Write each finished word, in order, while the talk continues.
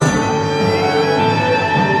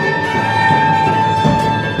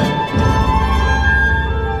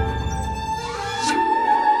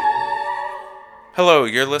Hello,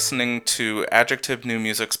 you're listening to Adjective New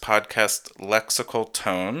Music's podcast Lexical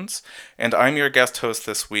Tones, and I'm your guest host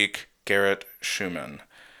this week, Garrett Schumann.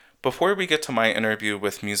 Before we get to my interview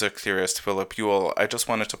with music theorist Philip Ewell, I just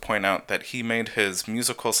wanted to point out that he made his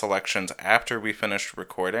musical selections after we finished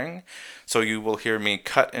recording, so you will hear me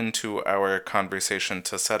cut into our conversation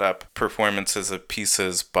to set up performances of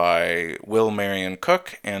pieces by Will Marion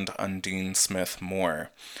Cook and Undine Smith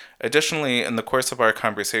Moore. Additionally, in the course of our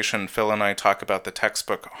conversation, Phil and I talk about the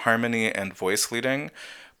textbook Harmony and Voice Leading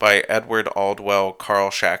by Edward Aldwell,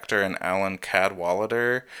 Carl Schachter, and Alan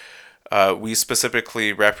Cadwallader. We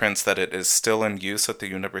specifically reference that it is still in use at the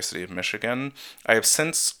University of Michigan. I have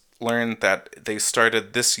since learned that they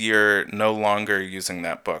started this year no longer using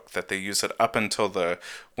that book, that they use it up until the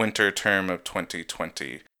winter term of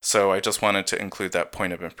 2020. So I just wanted to include that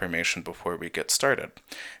point of information before we get started.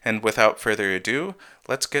 And without further ado,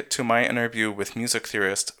 let's get to my interview with music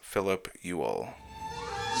theorist Philip Ewell.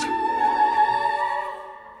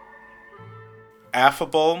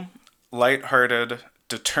 Affable, lighthearted,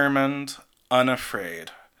 determined, unafraid.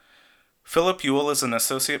 Philip Ewell is an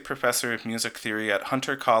associate professor of music theory at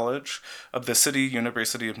Hunter College of the City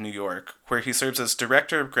University of New York, where he serves as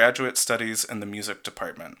director of graduate studies in the music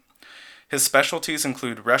department. His specialties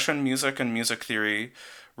include Russian music and music theory,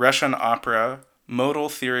 Russian opera, modal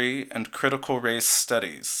theory, and critical race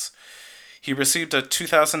studies. He received a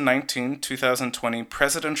 2019-2020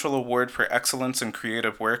 Presidential Award for Excellence in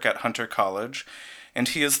Creative Work at Hunter College, and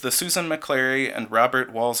he is the Susan McClary and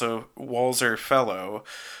Robert Walser Fellow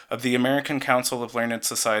of the American Council of Learned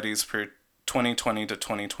Societies for 2020 to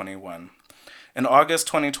 2021. In August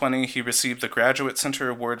 2020, he received the Graduate Center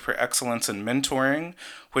Award for Excellence in Mentoring,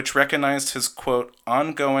 which recognized his, quote,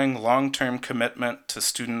 ongoing long-term commitment to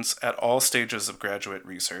students at all stages of graduate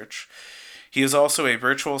research. He is also a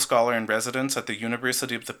virtual scholar in residence at the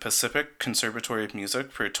University of the Pacific Conservatory of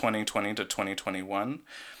Music for 2020 to 2021.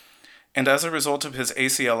 And as a result of his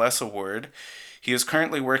ACLS award, he is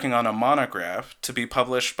currently working on a monograph to be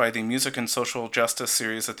published by the Music and Social Justice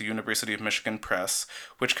series at the University of Michigan Press,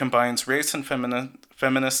 which combines race and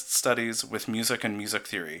feminist studies with music and music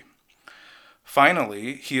theory.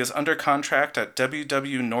 Finally, he is under contract at W.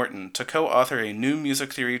 W. Norton to co-author a new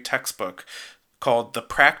music theory textbook called The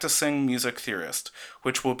Practicing Music Theorist,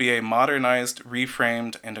 which will be a modernized,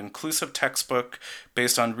 reframed, and inclusive textbook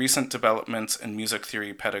based on recent developments in music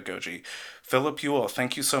theory pedagogy. Philip Ewell,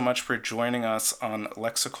 thank you so much for joining us on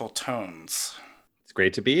Lexical Tones. It's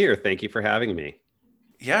great to be here. Thank you for having me.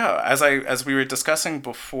 Yeah, as we were discussing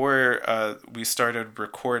before we started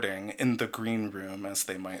recording in the green room, as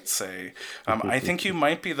they might say, I think you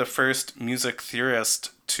might be the first music theorist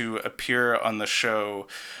to appear on the show,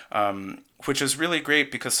 which is really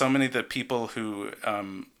great because so many of the people who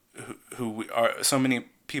are so many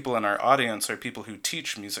people in our audience are people who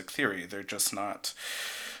teach music theory. They're just not.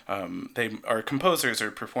 They are composers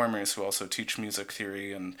or performers who also teach music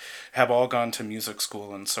theory and have all gone to music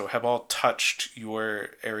school and so have all touched your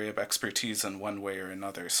area of expertise in one way or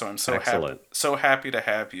another. So I'm Excellent. so happy to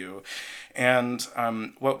have you. And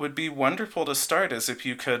what would be wonderful to start is if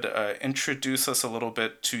you could introduce us a little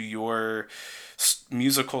bit to your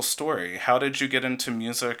musical story. How did you get into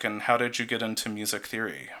music and how did you get into music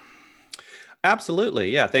theory? Absolutely.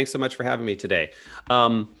 Yeah. Thanks so much for having me today.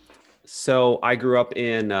 So I grew up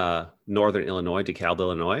in Northern Illinois, DeKalb,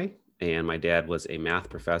 Illinois, and my dad was a math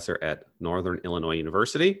professor at Northern Illinois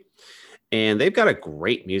University. And they've got a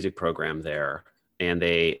great music program there. And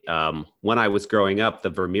when I was growing up, the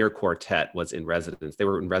Vermeer Quartet was in residence. They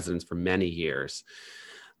were in residence for many years.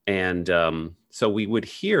 And so we would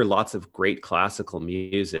hear lots of great classical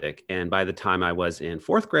music. And by the time I was in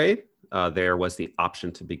fourth grade, there was the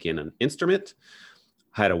option to begin an instrument.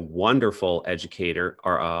 I had a wonderful educator,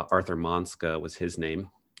 Arthur Monska was his name.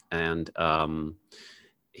 And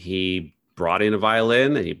he brought in a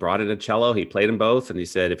violin and he brought in a cello. He played them both. And he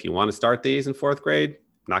said, if you want to start these in fourth grade,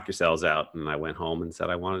 knock yourselves out. And I went home and said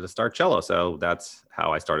I wanted to start cello. So that's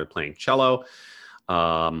how I started playing cello.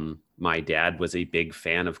 My dad was a big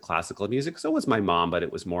fan of classical music. So was my mom, but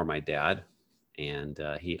it was more my dad. And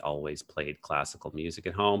he always played classical music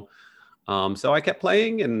at home. So I kept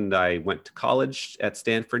playing and I went to college at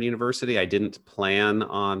Stanford University. I didn't plan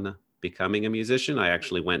on becoming a musician. I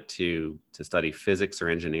actually went to study physics or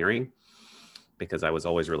engineering because I was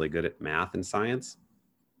always really good at math and science.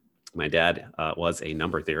 My dad was a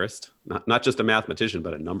number theorist, not just a mathematician,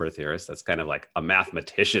 but a number theorist. That's kind of like a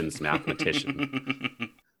mathematician's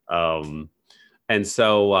mathematician. And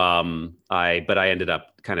so I ended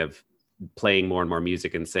up kind of playing more and more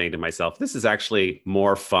music and saying to myself, this is actually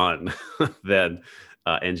more fun than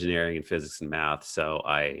engineering and physics and math. So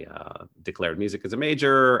I declared music as a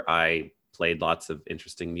major. I played lots of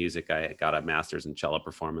interesting music. I got a master's in cello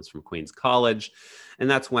performance from Queens College. And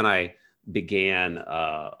that's when I began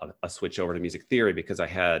a switch over to music theory, because I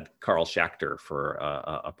had Carl Schachter for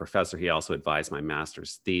a professor. He also advised my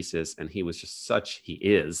master's thesis. And he was just he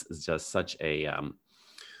is just such a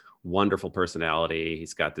wonderful personality.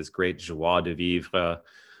 He's got this great joie de vivre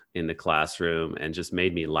in the classroom, and just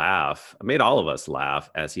made me laugh, made all of us laugh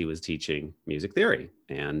as he was teaching music theory.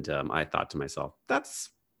 And I thought to myself,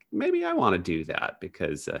 maybe I want to do that,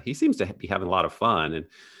 because he seems to be having a lot of fun, and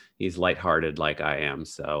he's lighthearted like I am.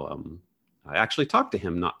 So I actually talked to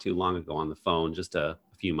him not too long ago on the phone, just a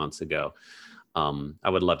few months ago. I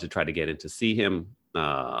would love to try to get in to see him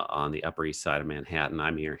on the Upper East Side of Manhattan.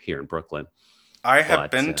 I'm here in Brooklyn. I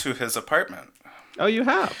have been to his apartment. Oh, you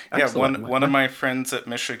have? Excellent. Yeah, one of my friends at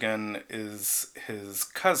Michigan is his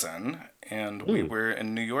cousin, and we were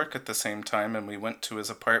in New York at the same time, and we went to his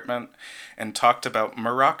apartment and talked about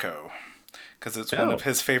Morocco, because it's one of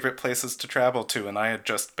his favorite places to travel to, and I had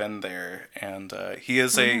just been there. And he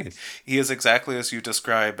is exactly as you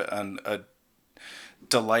describe, a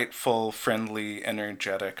delightful, friendly,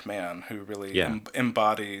 energetic man who really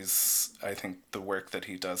embodies, I think, the work that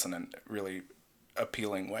he does in a really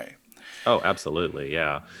appealing way. Oh, absolutely.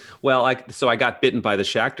 Yeah. Well, I got bitten by the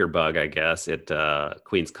Schachter bug, I guess, at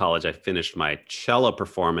Queens College. I finished my cello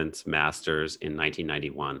performance master's in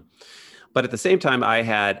 1991. But at the same time, I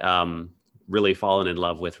had really fallen in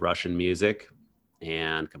love with Russian music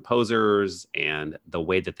and composers and the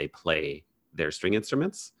way that they play their string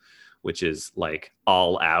instruments, which is like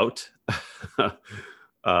all out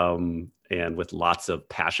and with lots of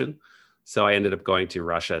passion. So I ended up going to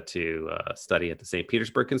Russia to study at the St.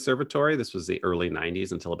 Petersburg Conservatory. This was the early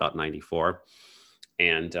 90s until about 94.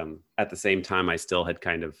 And at the same time, I still had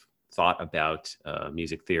kind of thought about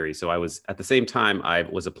music theory. So at the same time, I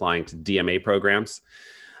was applying to DMA programs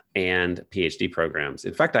and PhD programs.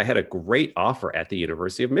 In fact, I had a great offer at the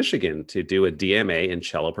University of Michigan to do a DMA in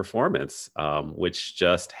cello performance, which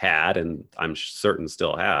just had, and I'm certain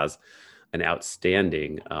still has, an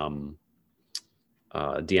outstanding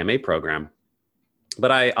DMA program.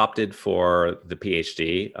 But I opted for the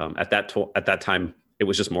PhD. At that time, it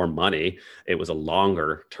was just more money. It was a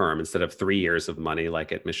longer term. Instead of 3 years of money,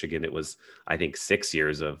 like at Michigan, it was, I think, 6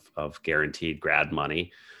 years of guaranteed grad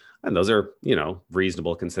money. And those are,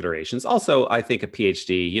 reasonable considerations. Also, I think a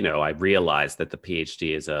PhD, I realized that the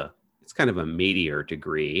PhD it's kind of a meatier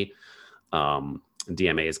degree.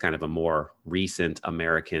 DMA is kind of a more recent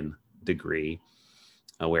American degree.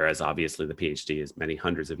 Whereas obviously the PhD is many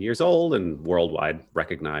hundreds of years old and worldwide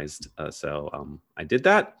recognized. So I did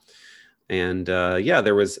that. And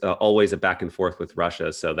there was always a back and forth with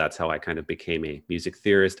Russia. So that's how I kind of became a music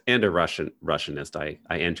theorist and a Russianist.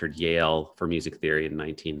 I entered Yale for music theory in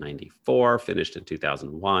 1994, finished in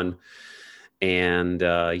 2001. And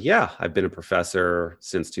I've been a professor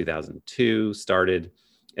since 2002, started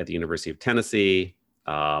at the University of Tennessee,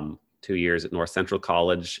 2 years at North Central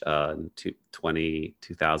College,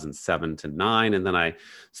 2007 to 9. And then I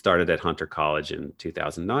started at Hunter College in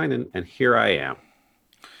 2009. And here I am.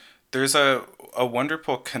 There's a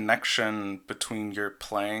wonderful connection between your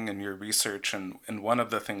playing and your research, and one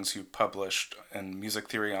of the things you published in Music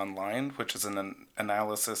Theory Online, which is an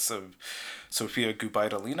analysis of Sofia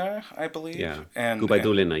Gubaidulina, I believe. Yeah,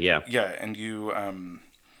 Gubaidulina, yeah. Yeah, and you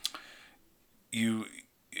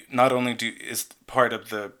not only is part of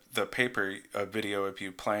the paper a video of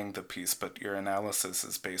you playing the piece, but your analysis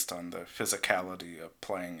is based on the physicality of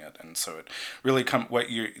playing it, and so it really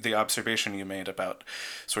the observation you made about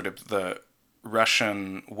sort of the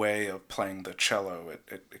Russian way of playing the cello,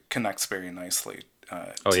 it connects very nicely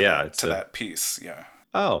to that piece. Yeah.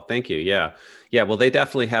 Oh, thank you. Yeah. Well, they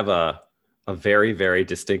definitely have a very, very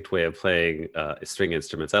distinct way of playing string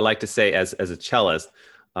instruments. I like to say, as a cellist,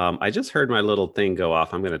 I just heard my little thing go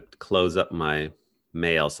off. I'm going to close up my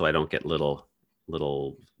mail so I don't get little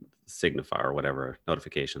signifier or whatever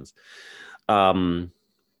notifications. I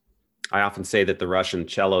often say that the Russian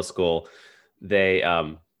cello school, they,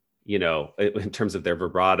 in terms of their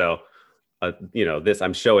vibrato,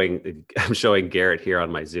 I'm showing Garrett here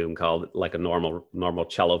on my Zoom called like a normal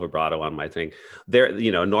cello vibrato on my thing. There,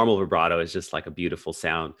 normal vibrato is just like a beautiful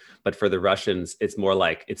sound, but for the Russians, it's more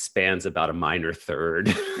like it spans about a minor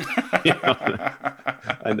third.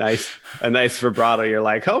 A nice vibrato. You're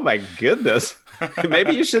like, oh my goodness,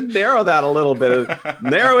 maybe you should narrow that a little bit.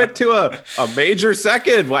 Narrow it to a major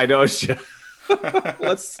second. Why don't you?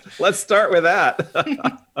 Let's start with that.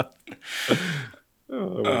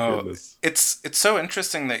 Oh my goodness. It's so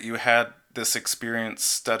interesting that you had this experience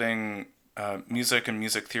studying music and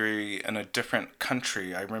music theory in a different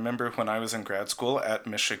country. I remember when I was in grad school at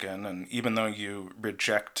Michigan, and even though you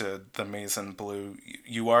rejected the Maize and Blue,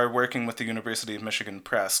 you are working with the University of Michigan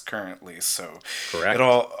Press currently. So it Correct.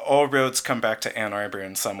 all roads come back to Ann Arbor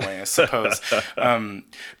in some way, I suppose.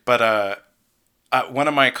 But one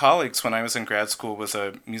of my colleagues when I was in grad school was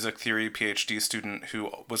a music theory PhD student who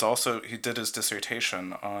was also, he did his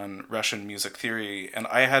dissertation on Russian music theory, and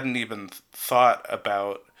I hadn't even thought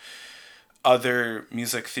about other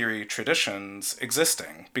music theory traditions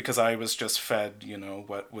existing because I was just fed,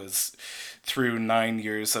 what was through 9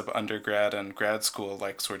 years of undergrad and grad school,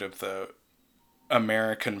 like sort of the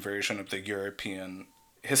American version of the European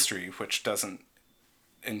history, which doesn't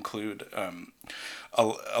include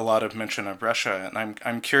a lot of mention of Russia. And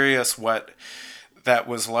I'm curious what that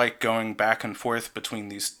was like going back and forth between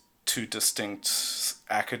these two distinct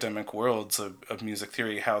academic worlds of music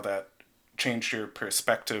theory, how that changed your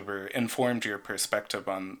perspective or informed your perspective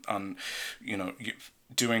on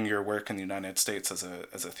doing your work in the United States as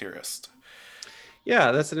a theorist.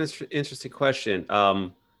 Yeah, that's an interesting question.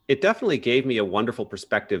 It definitely gave me a wonderful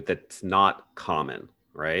perspective that's not common,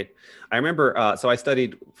 right? I remember, so I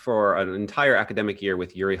studied for an entire academic year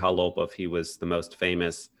with Yuri Holopov. He was the most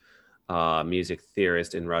famous music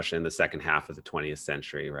theorist in Russia in the second half of the 20th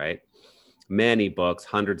century, right? Many books,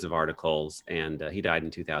 hundreds of articles, and he died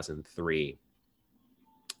in 2003.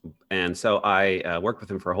 And so I worked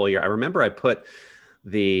with him for a whole year. I remember I put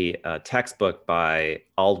the textbook by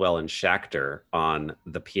Aldwell and Schachter on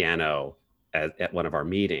the piano at one of our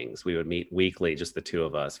meetings. We would meet weekly, just the two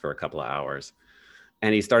of us, for a couple of hours.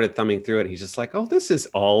 And he started thumbing through it. And he's just like, "Oh, this is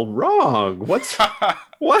all wrong. What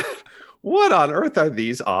what on earth are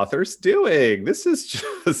these authors doing? This is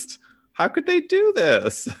just how could they do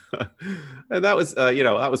this?" And that was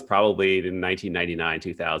that was probably in 1999,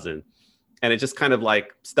 2000. And it just kind of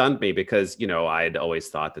like stunned me because I'd always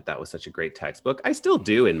thought that that was such a great textbook. I still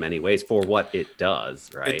do in many ways for what it does,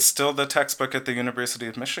 It's right? still the textbook at the University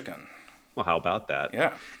of Michigan. Well, how about that?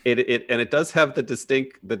 Yeah. It does have the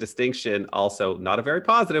distinction, also not a very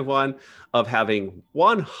positive one, of having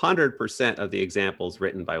 100% of the examples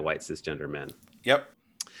written by white cisgender men. Yep.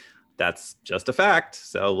 That's just a fact.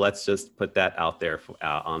 So let's just put that out there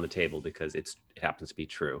on the table because it happens to be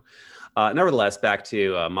true. Nevertheless, back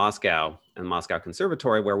to Moscow and Moscow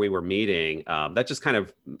Conservatory where we were meeting, that just kind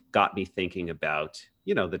of got me thinking about,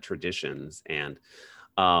 the traditions. And,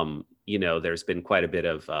 there's been quite a bit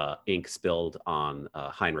of ink spilled on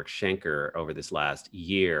Heinrich Schenker over this last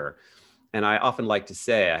year. And I often like to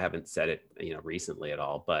say, I haven't said it, recently at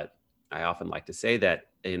all, but I often like to say that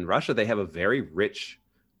in Russia, they have a very rich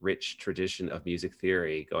tradition of music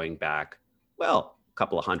theory going back, well, a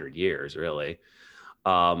couple of hundred years, really.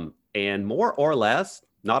 And more or less,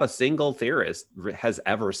 not a single theorist has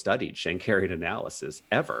ever studied Schenkerian analysis,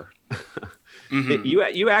 ever. Mm-hmm.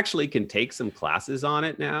 You actually can take some classes on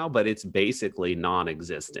it now, but it's basically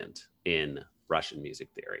non-existent in Russian music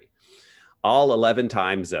theory. All 11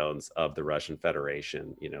 time zones of the Russian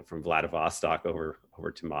Federation, from Vladivostok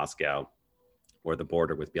over to Moscow, or the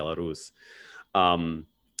border with Belarus.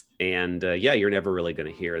 And yeah, you're never really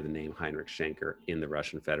going to hear the name Heinrich Schenker in the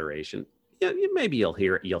Russian Federation. Yeah, maybe you'll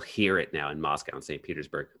hear it now in Moscow and St.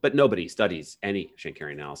 Petersburg, but nobody studies any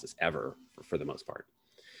Schenkerian analysis ever for the most part.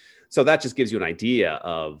 So that just gives you an idea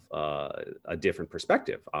of a different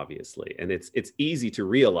perspective, obviously. And it's easy to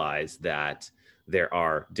realize that there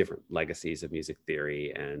are different legacies of music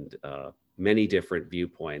theory and many different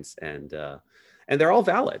viewpoints, and they're all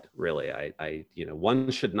valid, really. One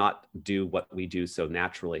should not do what we do so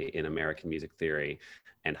naturally in American music theory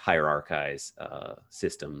and hierarchize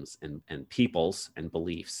systems and peoples and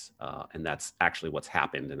beliefs. And that's actually what's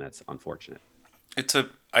happened, and that's unfortunate.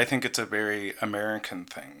 I think it's a very American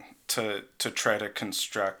thing to try to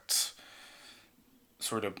construct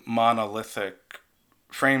sort of monolithic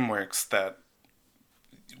frameworks that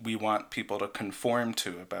we want people to conform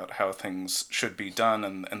to about how things should be done,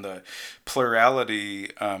 and the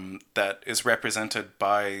plurality that is represented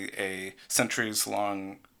by a centuries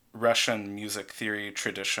long Russian music theory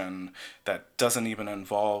tradition that doesn't even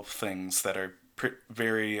involve things that are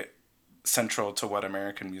very central to what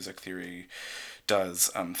American music theory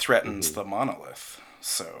does, threatens Mhm. the monolith.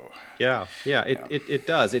 So, Yeah, yeah. it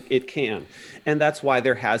does. It can. And that's why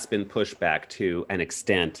there has been pushback to an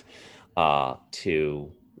extent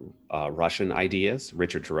to Russian ideas.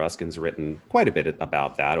 Richard Taruskin's written quite a bit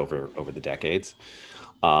about that over the decades.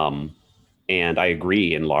 Um, and I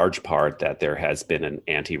agree in large part that there has been an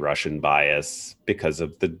anti-Russian bias because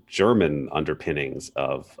of the German underpinnings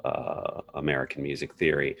of American music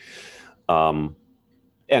theory. Um,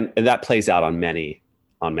 and that plays out on many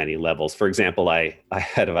on many levels. For example, I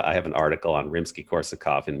have an article on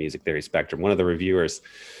Rimsky-Korsakov in Music Theory Spectrum. One of the reviewers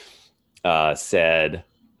said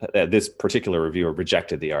this particular reviewer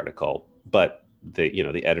rejected the article, but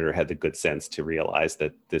the editor had the good sense to realize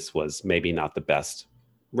that this was maybe not the best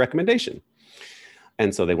recommendation.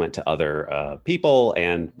 And so they went to other people,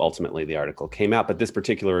 and ultimately the article came out. But this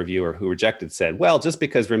particular reviewer who rejected said, well, just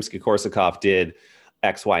because Rimsky-Korsakov did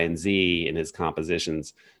X, Y, and Z in his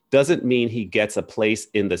compositions doesn't mean he gets a place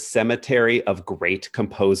in the cemetery of great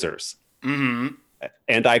composers. Mm-hmm.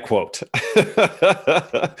 And I quote.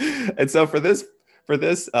 And so for this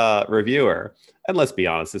reviewer, and let's be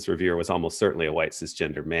honest, this reviewer was almost certainly a white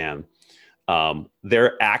cisgender man.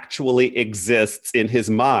 There actually exists in his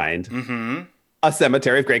mind Mm-hmm. a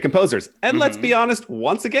cemetery of great composers. And let's Mm-hmm. be honest,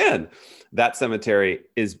 once again, that cemetery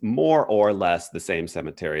is more or less the same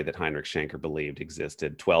cemetery that Heinrich Schenker believed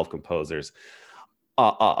existed, 12 composers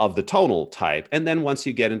of the tonal type. And then once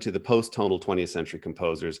you get into the post-tonal 20th century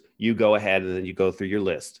composers, you go ahead and then you go through your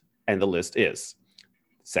list. And the list is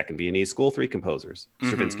Second Viennese School, 3 composers,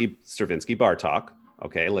 Mm-hmm. Stravinsky, Bartók.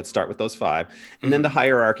 Okay, let's start with those 5. And then the Mm-hmm.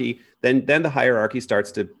 hierarchy, then the hierarchy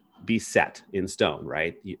starts to be set in stone,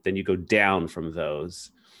 right? Then you go down from those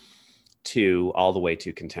to all the way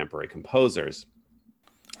to contemporary composers.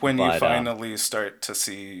 When you But finally start to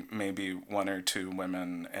see maybe one or two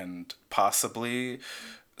women and possibly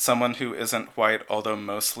someone who isn't white, although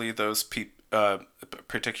mostly those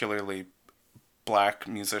particularly black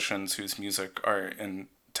musicians whose music are in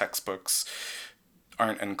textbooks,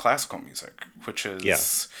 aren't in classical music, which yeah,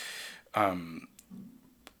 is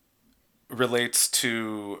relates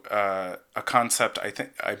to a concept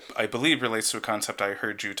I believe relates to a concept I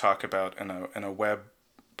heard you talk about in a web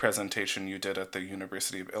presentation you did at the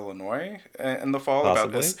University of Illinois in the fall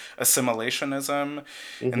about possibly. assimilationism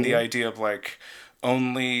and the Mm-hmm. idea of like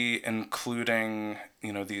only including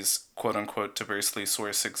these quote unquote diversely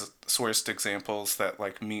sourced examples that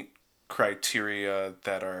like meet criteria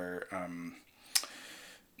that are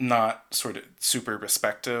not sort of super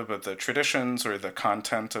respective of the traditions or the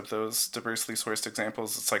content of those diversely sourced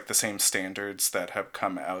examples. It's like the same standards that have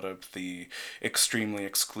come out of the extremely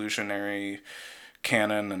exclusionary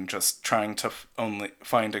canon and just trying to only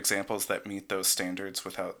find examples that meet those standards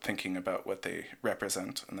without thinking about what they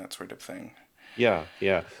represent and that sort of thing. Yeah,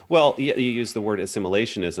 yeah. Well, yeah, you use the word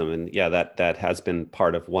assimilationism, and yeah, that has been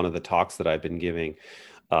part of one of the talks that I've been giving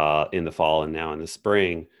in the fall and now in the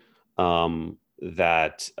spring. And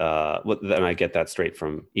I get that straight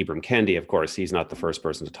from Ibram Kendi. Of course, he's not the first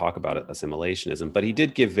person to talk about assimilationism, but he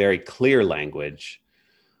did give very clear language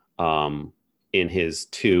um, in his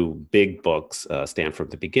 2 big books, Stand From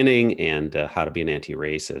the Beginning and How to Be an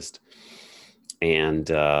Anti-Racist. And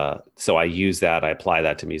so I use that, I apply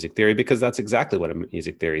that to music theory because that's exactly what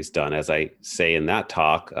music theory has done. As I say in that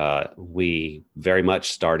talk, we very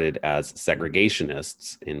much started as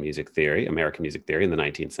segregationists in music theory, American music theory in the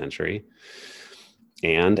 19th century.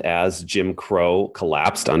 And as Jim Crow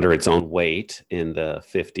collapsed under its own weight in the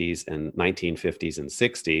 50s and 1950s and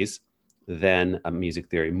 60s, then music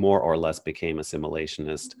theory more or less became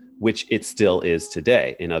assimilationist, which it still is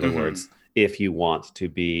today. In other Mm-hmm. words, if you want to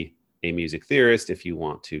be a music theorist, if you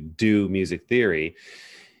want to do music theory,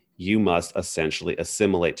 you must essentially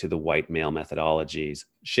assimilate to the white male methodologies.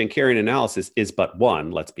 Schenkerian analysis is but one,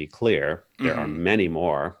 let's be clear. There are Mm-hmm. many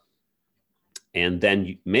more. And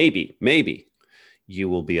then maybe you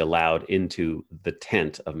will be allowed into the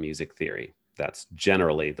tent of music theory. That's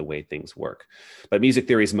generally the way things work. But music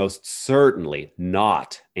theory is most certainly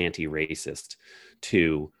not anti-racist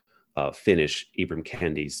to finish Ibram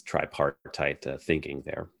Kendi's tripartite thinking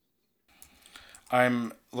there.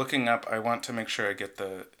 I'm looking up. I want to make sure I get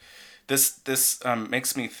the. This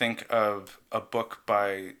makes me think of a book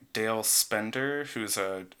by Dale Spender, who's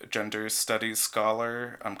a gender studies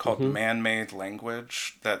scholar, called Mm-hmm. "Man-Made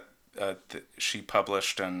Language" that she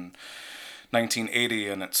published in 1980,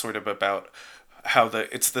 and it's sort of about how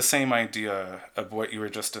it's the same idea of what you were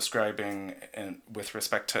just describing with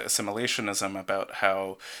respect to assimilationism, about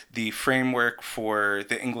how the framework for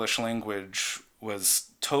the English language was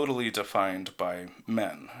totally defined by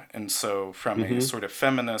men. And so, from a Mm-hmm. sort of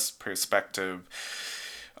feminist perspective,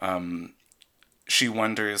 she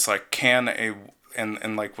wonders like can a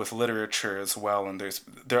and like with literature as well, and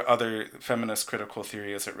there are other feminist critical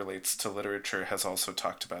theory as it relates to literature has also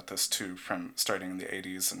talked about this too, from starting in the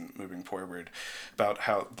 80s and moving forward, about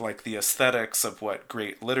how like the aesthetics of what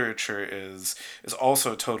great literature is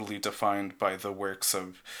also totally defined by the works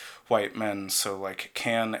of white men. So like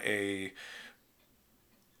a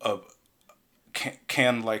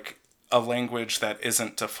can like a language that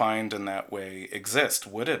isn't defined in that way exist?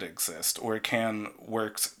 Would it exist? Or can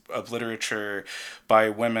works of literature by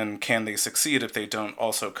women, can they succeed if they don't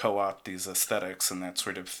also co-opt these aesthetics and that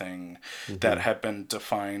sort of thing that Hmm. have been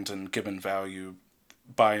defined and given value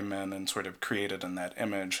by men and sort of created in that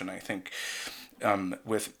image? And I think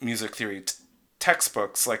with music theory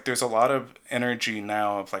textbooks, like there's a lot of energy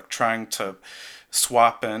now of like trying to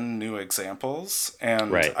swap in new examples.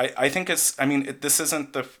 And Right. I think it's, I mean, this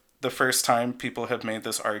isn't the first time people have made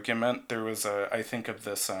this argument. There was I think of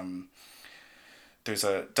this, there's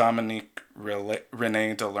a Dominique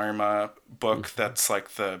Rene Delerma book Hmm. that's like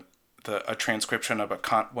a transcription of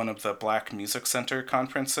one of the Black Music Center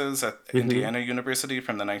conferences at Hmm. Indiana University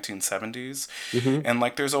from the 1970s. Hmm. And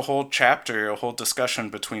like there's a whole chapter, a whole discussion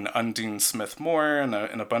between Undine Smith Moore and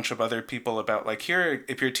a bunch of other people about like, here,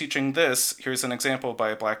 if you're teaching this, here's an example by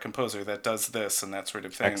a Black composer that does this and that sort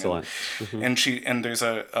of thing. Excellent. Hmm. And there's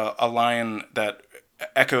a line that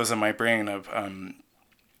echoes in my brain of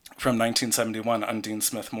from 1971, Undine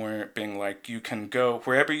Smith Moore being like, you can go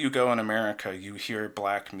wherever you go in America, you hear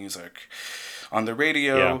Black music on the Yeah.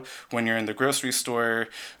 radio, when you're in the grocery store.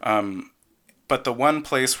 But the one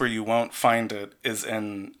place where you won't find it is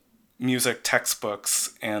in music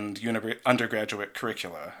textbooks and undergraduate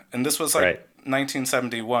curricula. And this was like Right.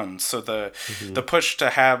 1971. So Hmm. the push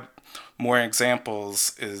to have more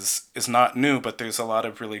examples is not new, but there's a lot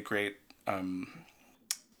of really great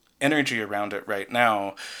energy around it right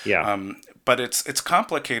now. Yeah. But it's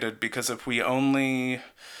complicated because if we only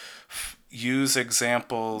use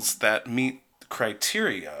examples that meet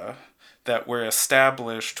criteria that were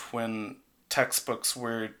established when textbooks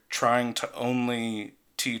were trying to only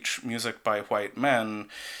teach music by white men,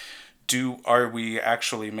 are we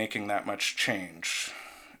actually making that much change?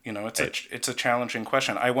 You know, Right. it's a challenging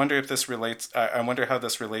question. I wonder if this relates. I wonder how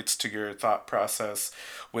this relates to your thought process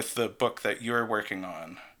with the book that you're working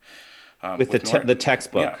on With with the Norton. Yeah,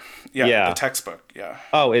 textbook. yeah, the Yeah. textbook. Yeah.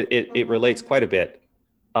 Oh, it relates quite a bit.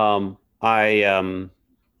 I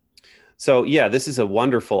So yeah, this is a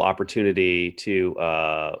wonderful opportunity to.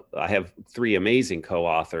 I have three amazing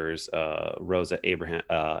co-authors: Rosa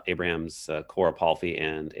Abrams, Cora Palfy,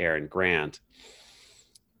 and Aaron Grant,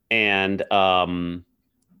 and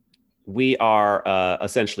we are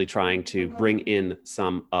essentially trying to bring in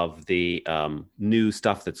some of the new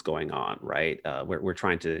stuff that's going on. Right, we're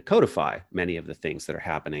trying to codify many of the things that are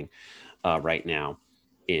happening right now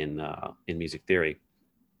in music theory.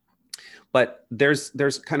 But there's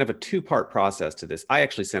kind of a two-part process to this. I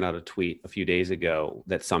actually sent out a tweet a few days ago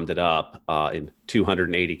that summed it up in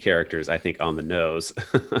 280 characters, I think, on the nose,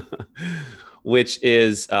 which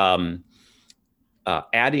is adding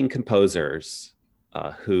composers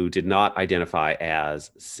who did not identify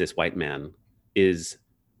as cis white men is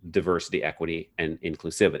diversity, equity, and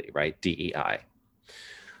inclusivity, right? DEI.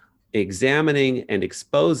 Examining and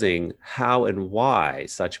exposing how and why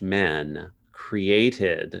such men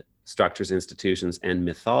created structures, institutions, and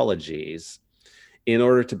mythologies in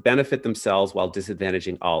order to benefit themselves while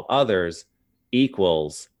disadvantaging all others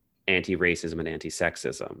equals anti-racism and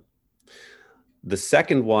anti-sexism. The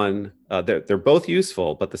second one, they're both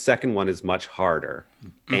useful, but the second one is much harder.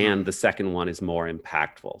 Mm-hmm. And the second one is more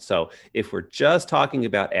impactful. So if we're just talking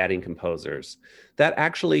about adding composers, that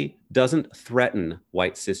actually doesn't threaten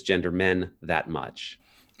white cisgender men that much.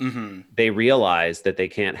 Mm-hmm. They realize that they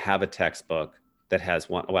can't have a textbook that has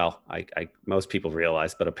one. Well, most people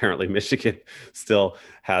realize, but apparently Michigan still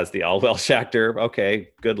has the Alwell Schachter. Okay,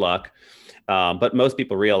 good luck. But most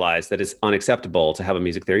people realize that it's unacceptable to have a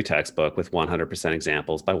music theory textbook with 100%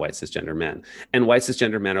 examples by white cisgender men. And white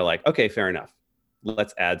cisgender men are like, okay, fair enough.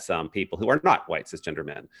 Let's add some people who are not white cisgender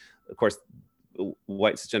men. Of course,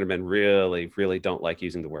 white cisgender men really, really don't like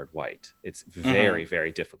using the word white. It's Mm-hmm. very,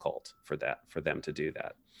 very difficult for them to do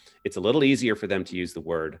that. It's a little easier for them to use the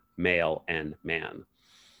word male and man.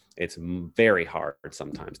 It's very hard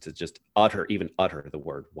sometimes to just even utter the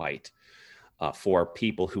word white for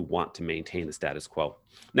people who want to maintain the status quo.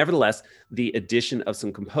 Nevertheless, the addition of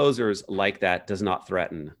some composers like that does not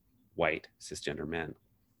threaten white cisgender men.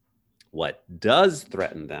 What does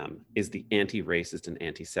threaten them is the anti-racist and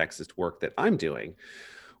anti-sexist work that I'm doing,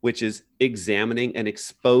 which is examining and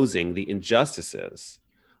exposing the injustices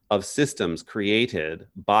of systems created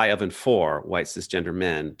by, of, and for white cisgender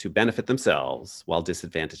men to benefit themselves while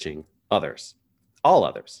disadvantaging others, all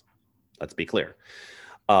others. Let's be clear,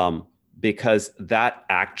 because that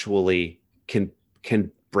actually can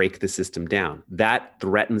break the system down. That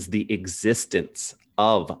threatens the existence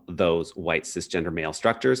of those white cisgender male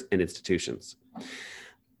structures and institutions.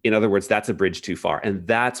 In other words, that's a bridge too far, and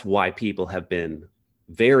that's why people have been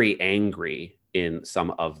very angry in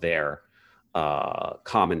some of their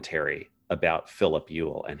commentary about Philip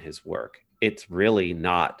Ewell and his work. It's really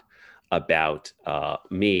not about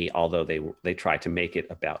me, although they try to make it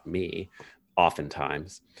about me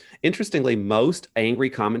oftentimes. Interestingly, most angry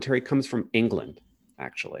commentary comes from England,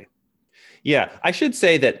 actually. Yeah, I should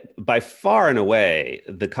say that by far and away,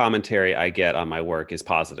 the commentary I get on my work is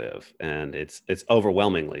positive, and it's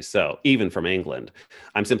overwhelmingly so, even from England.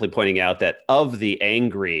 I'm simply pointing out that of the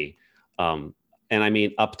angry, and I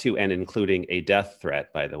mean up to and including a death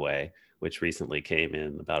threat, by the way, which recently came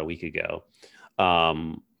in about a week ago.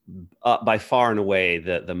 Um, by far and away,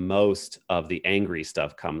 the most of the angry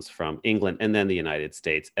stuff comes from England and then the United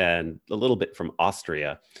States and a little bit from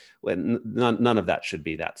Austria. When none of that should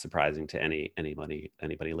be that surprising to anybody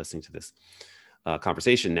listening to this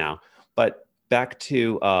conversation now. But back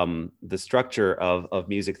to the structure of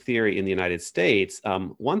music theory in the United States,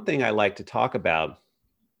 one thing I like to talk about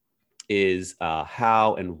is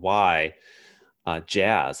how and why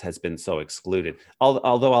jazz has been so excluded.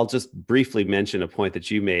 Although I'll just briefly mention a point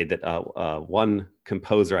that you made, that one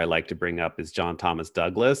composer I like to bring up is John Thomas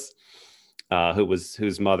Douglas,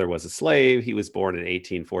 whose mother was a slave. He was born in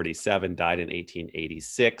 1847, died in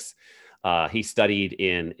 1886. He studied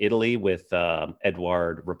in Italy with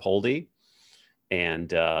Edouard Rapoldi, and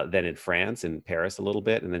then in France, in Paris a little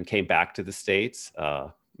bit, and then came back to the States.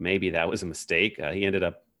 Maybe that was a mistake. He ended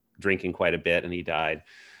up drinking quite a bit, and he died.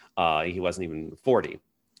 He wasn't even 40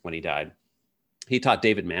 when he died. He taught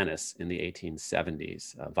David Manis in the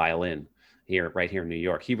 1870s, violin, right here in New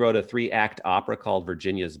York. He wrote a 3-act opera called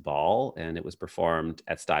Virginia's Ball, and it was performed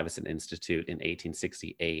at Stuyvesant Institute in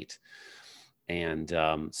 1868. And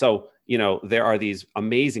so, there are these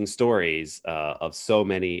amazing stories of so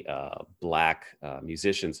many Black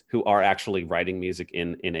musicians who are actually writing music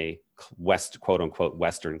in a quote unquote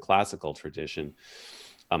Western classical tradition,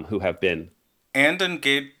 who have been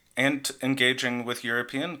engaging with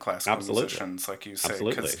European classical musicians, like you say.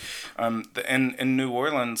 Absolutely. Because in New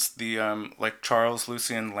Orleans, the like Charles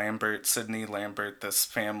Lucien Lambert, Sidney Lambert, this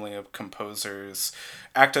family of composers,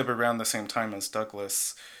 active around the same time as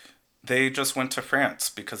Douglas, they just went to France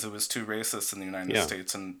because it was too racist in the United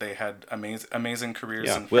States, and they had amazing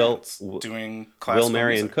careers in France doing classical Will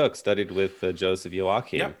Marion music. Cook studied with Joseph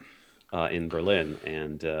Joachim in Berlin,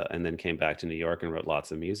 and then came back to New York and wrote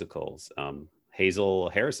lots of musicals. Hazel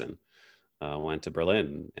Harrison went to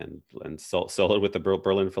Berlin and soloed with the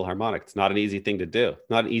Berlin Philharmonic. It's not an easy thing to do,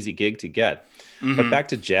 not an easy gig to get. Mm-hmm. But back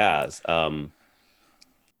to jazz, I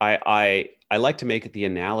like to make the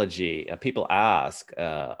analogy. People ask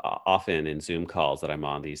often in Zoom calls that I'm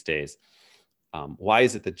on these days, why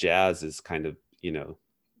is it that jazz is kind of,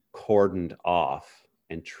 cordoned off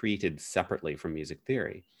and treated separately from music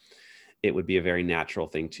theory? It would be a very natural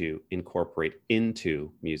thing to incorporate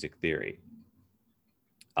into music theory,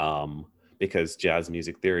 because jazz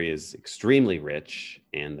music theory is extremely rich,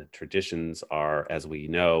 and the traditions are, as we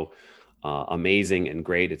know, amazing and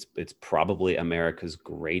great. It's probably America's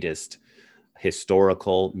greatest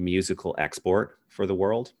historical musical export for the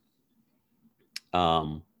world.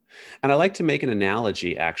 And I like to make an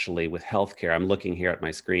analogy actually with healthcare. I'm looking here at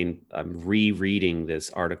my screen. I'm rereading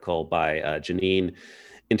this article by Janine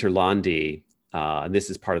Interlandi, and this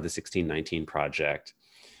is part of the 1619 Project.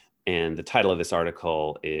 And the title of this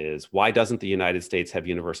article is, "Why Doesn't the United States Have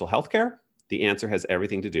Universal Healthcare? The answer has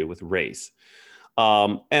everything to do with race."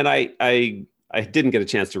 And I didn't get a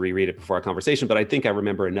chance to reread it before our conversation, but I think I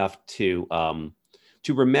remember enough to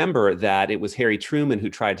remember that it was Harry Truman who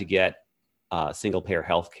tried to get single-payer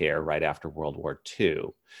healthcare right after World War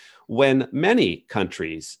II, when many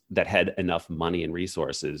countries that had enough money and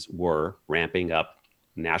resources were ramping up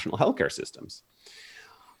national healthcare systems.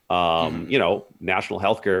 National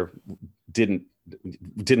healthcare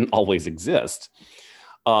didn't always exist.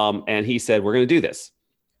 And he said, we're going to do this.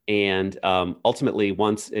 And ultimately,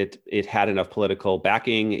 once it had enough political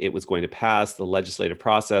backing, it was going to pass the legislative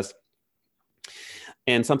process.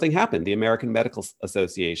 And something happened. The American Medical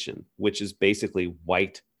Association, which is basically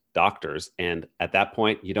white doctors, and at that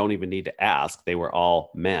point, you don't even need to ask. They were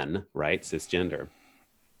all men, right? Cisgender.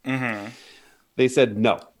 Mm-hmm. They said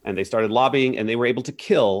no, and they started lobbying, and they were able to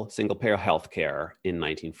kill single-payer healthcare in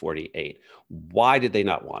 1948. Why did they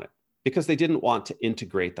not want it? Because they didn't want to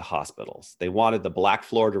integrate the hospitals. They wanted the black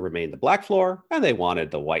floor to remain the black floor, and they wanted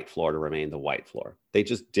the white floor to remain the white floor. They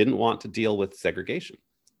just didn't want to deal with segregation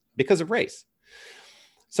because of race.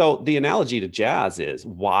 So the analogy to jazz is,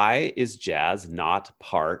 why is jazz not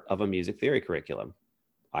part of a music theory curriculum?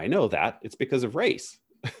 I know that. It's because of race.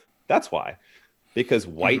 That's why. Because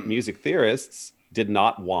white music theorists did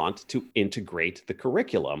not want to integrate the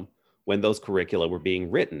curriculum when those curricula were being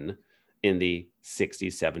written in the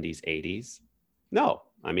 60s, 70s, 80s? No.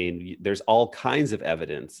 I mean, there's all kinds of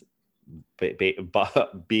evidence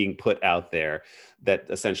being put out there that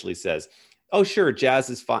essentially says, oh, sure, jazz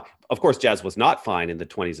is fine. Of course, jazz was not fine in the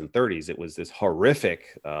 20s and 30s. It was this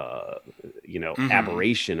horrific, Mm-hmm.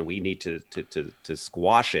 aberration, and we need to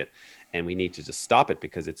squash it, and we need to just stop it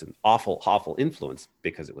because it's an awful, awful influence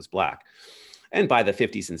because it was black. And by the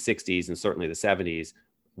 50s and 60s, and certainly the 70s,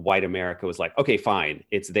 white America was like, okay, fine,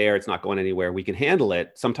 it's there, it's not going anywhere, we can handle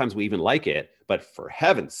it. Sometimes we even like it, but for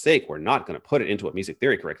heaven's sake, we're not going to put it into a music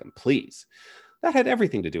theory curriculum, please. That had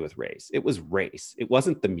everything to do with race. It was race. It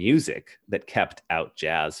wasn't the music that kept out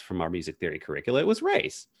jazz from our music theory curricula. It was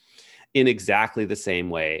race, in exactly the same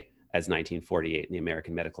way as 1948 in the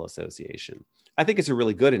American Medical Association. I think it's a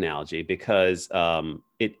really good analogy because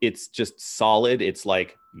it's just solid. It's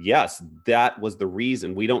like, yes, that was the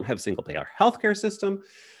reason we don't have single payer healthcare system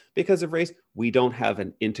because of race. We don't have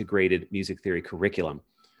an integrated music theory curriculum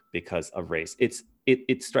because of race.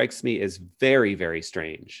 It strikes me as very, very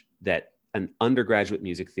strange that an undergraduate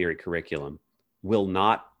music theory curriculum will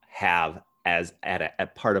not have as at a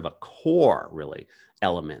part of a core really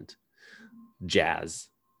element jazz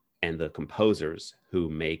and the composers who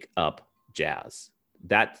make up jazz.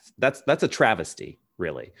 That's a travesty,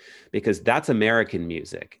 really, because that's American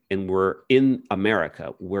music, and we're in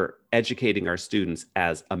America. We're educating our students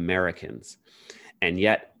as Americans, and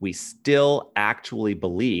yet we still actually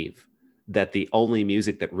believe that the only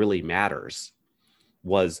music that really matters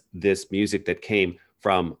was this music that came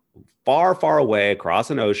from far, far away across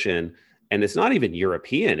an ocean. And it's not even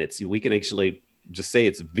European. We can actually just say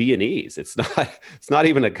it's Viennese. It's not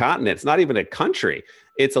even a continent. It's not even a country.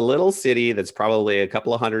 It's a little city that's probably a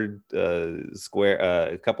couple of hundred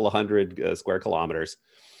square kilometers.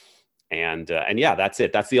 And yeah, that's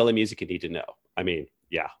it. That's the only music you need to know. I mean,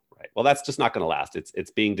 yeah, right. Well, that's just not going to last.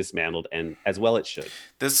 It's being dismantled, and as well it should.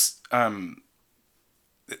 This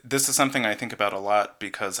is something I think about a lot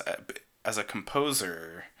because as a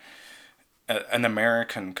composer, an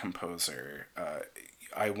American composer,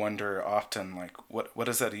 I wonder often, like, what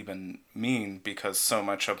does that even mean? Because so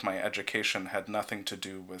much of my education had nothing to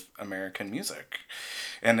do with American music,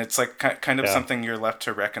 and it's like kind of Yeah. something you're left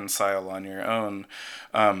to reconcile on your own.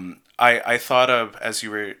 I thought of as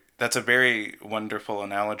you were. That's a very wonderful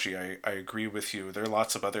analogy. I agree with you. There are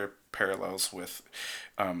lots of other parallels with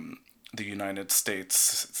the United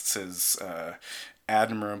States'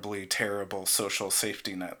 admirably terrible social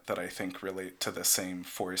safety net that I think relate to the same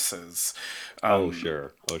forces. Oh, Um,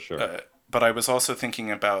 sure. Oh, sure. but I was also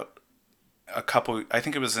thinking about I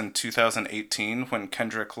think it was in 2018 when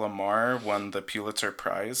Kendrick Lamar won the Pulitzer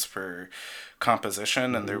Prize for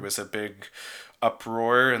composition, and there Hmm. was a big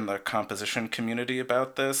uproar in the composition community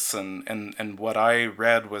about this. And what I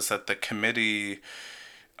read was that the committee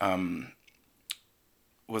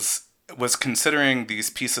was was considering these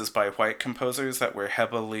pieces by white composers that were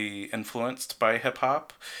heavily influenced by hip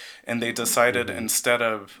hop, and they decided Hmm. instead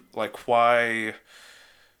of, like, why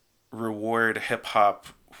reward hip hop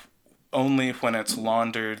only when it's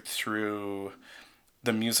laundered through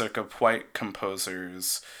the music of white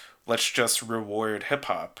composers, let's just reward hip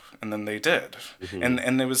hop. And then they did. Hmm.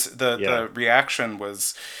 And it was Yeah. the reaction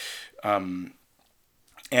was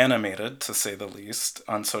animated, to say the least,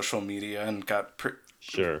 on social media, and got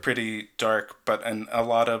Sure. pretty dark. But and a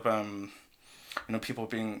lot of people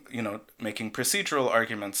being, making procedural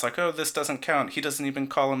arguments like, oh, this doesn't count, he doesn't even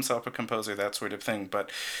call himself a composer, that sort of thing. But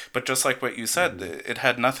just like what you said, Hmm. it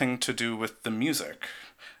had nothing to do with the music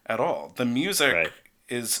at all. The music Right.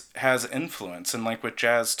 has influence, and like with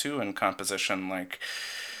jazz too, in composition, like,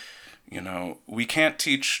 we can't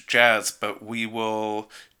teach jazz, but we will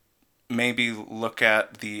maybe look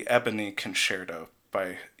at the Ebony Concerto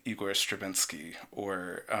by Igor Stravinsky,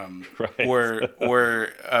 Right.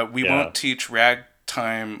 we Yeah. won't teach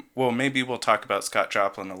ragtime. Well, maybe we'll talk about Scott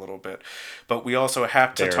Joplin a little bit, but we also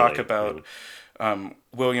have to talk Barely. Yeah. about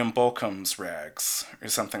William Bolcom's Rags or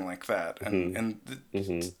something like that, and Hmm.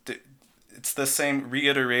 Hmm. it's the same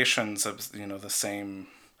reiterations of the same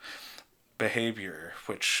behavior,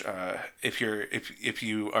 which if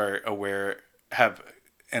you are aware, have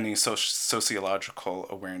any sociological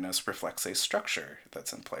awareness, reflects a structure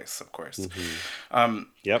that's in place, of course. Hmm.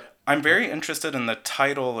 Um, Yep. I'm Yep. very interested in the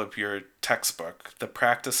title of your textbook, The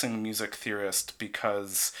Practicing Music Theorist,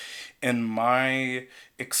 because in my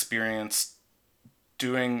experience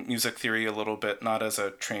doing music theory a little bit, not as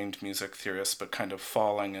a trained music theorist, but kind of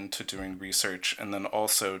falling into doing research and then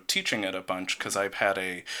also teaching it a bunch because I've had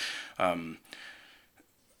a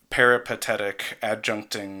peripatetic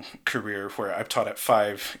adjuncting career where I've taught at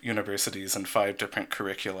 5 universities and 5 different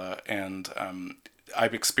curricula, and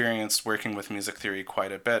I've experienced working with music theory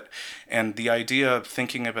quite a bit, and the idea of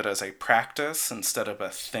thinking of it as a practice instead of a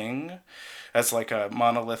thing, as like a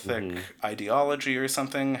monolithic Hmm. ideology or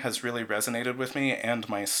something, has really resonated with me and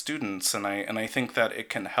my students, and I think that it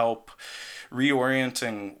can help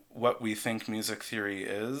reorienting what we think music theory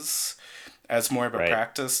is as more of a Right.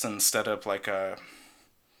 practice instead of like a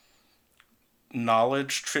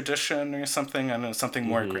knowledge tradition or something. I know something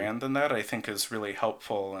more Hmm. grand than that. I think is really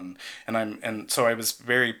helpful, and so I was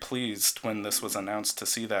very pleased when this was announced to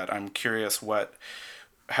see that. I'm curious what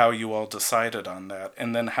how you all decided on that,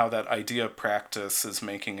 and then how that idea of practice is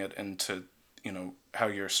making it into how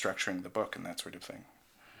you're structuring the book and that sort of thing.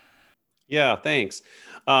 Yeah, thanks.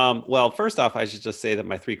 Well, first off, I should just say that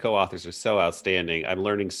my three co-authors are so outstanding. I'm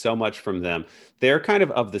learning so much from them. They're kind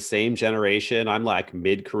of the same generation. I'm like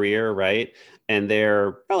mid-career, right? And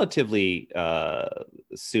they're relatively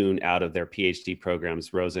soon out of their PhD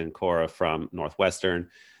programs. Rosa and Cora from Northwestern,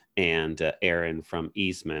 and Aaron from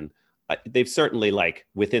Eastman. They've certainly like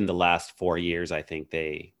within the last 4 years, I think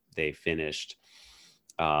they finished.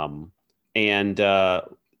 Um, and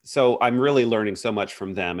So I'm really learning so much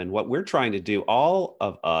from them. And what we're trying to do, all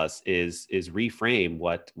of us, is reframe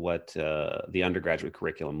what the undergraduate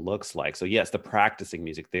curriculum looks like. So yes, the practicing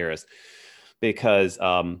music theorist, because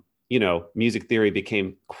music theory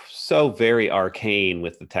became so very arcane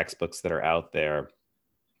with the textbooks that are out there,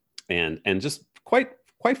 and just quite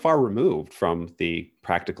far removed from the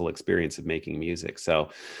practical experience of making music. So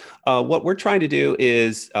what we're trying to do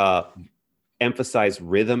is emphasize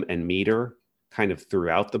rhythm and meter kind of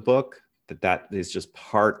throughout the book, that is just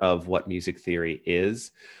part of what music theory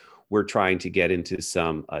is. We're trying to get into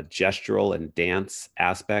some gestural and dance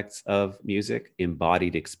aspects of music,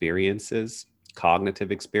 embodied experiences,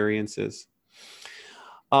 cognitive experiences.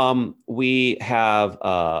 We have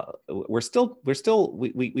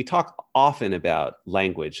we talk often about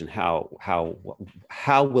language and how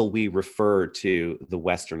will we refer to the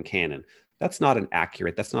Western canon. That's not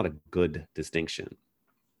a good distinction.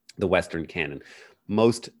 The Western canon.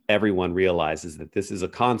 Most everyone realizes that this is a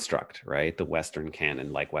construct, right? The Western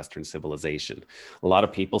canon, like Western civilization. A lot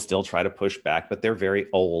of people still try to push back, but they're very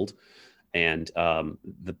old. And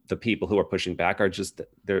the people who are pushing back are just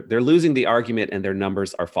they're losing the argument, and their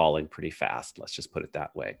numbers are falling pretty fast. Let's just put it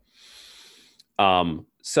that way. When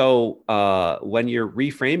you're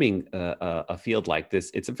reframing a field like this,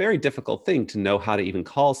 it's a very difficult thing to know how to even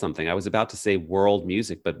call something. I was about to say world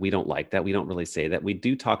music, but we don't like that. We don't really say that. We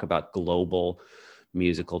do talk about global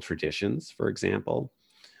musical traditions, for example,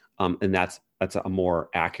 and that's a more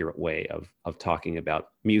accurate way of talking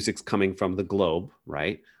about music's coming from the globe,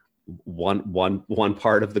 right? One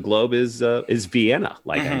part of the globe is Vienna,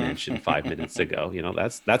 like I mentioned 5 minutes Mm-hmm. ago.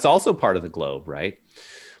 That's also part of the globe, right?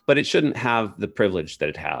 But it shouldn't have the privilege that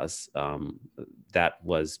it has. That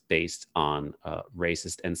was based on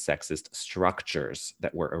racist and sexist structures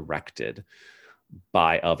that were erected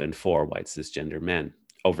by, of, and for white cisgender men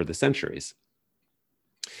over the centuries.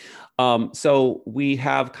 So we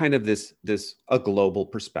have kind of this a global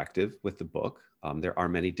perspective with the book. There are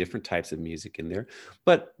many different types of music in there,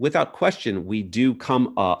 but without question, we do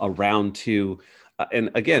come around to, and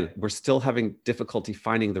again, we're still having difficulty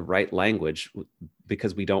finding the right language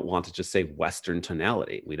because we don't want to just say Western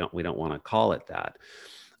tonality. We don't want to call it that.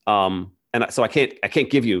 And so I can't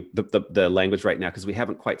give you the language right now because we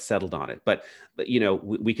haven't quite settled on it. But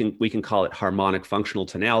we can call it harmonic functional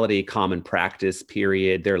tonality, common practice,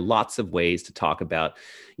 period. There are lots of ways to talk about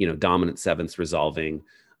dominant sevenths resolving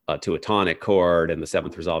to a tonic chord, and the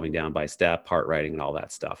seventh resolving down by step, part writing, and all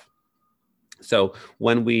that stuff. So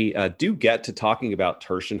when we do get to talking about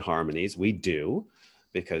tertian harmonies, we do,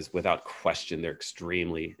 because without question they're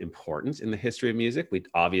extremely important in the history of music. We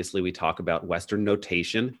talk about Western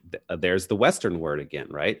notation. There's the Western word again,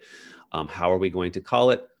 right? How are we going to call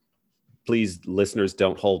it? Please, listeners,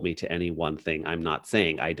 don't hold me to any one thing. I'm not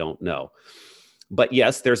saying I don't know. But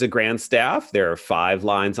yes, there's a grand staff. There are 5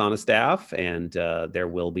 lines on a staff, and there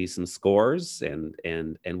will be some scores, and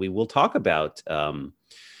we will talk about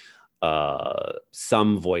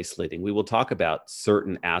some voice leading. We will talk about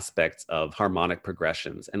certain aspects of harmonic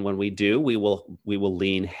progressions, and when we do, we will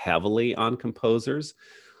lean heavily on composers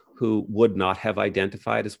who would not have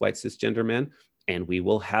identified as white cisgender men, and we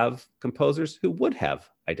will have composers who would have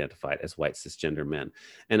identified as white cisgender men.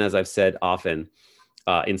 And as I've said often,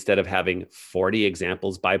 instead of having 40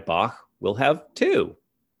 examples by Bach, we'll have 2.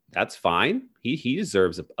 That's fine. He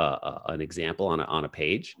deserves an example on a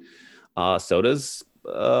page. So does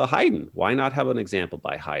Haydn. Why not have an example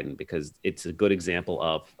by Haydn? Because it's a good example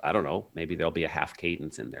of, I don't know, maybe there'll be a half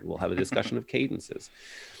cadence in there. We'll have a discussion of cadences.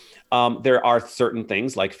 There are certain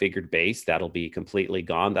things like figured bass that'll be completely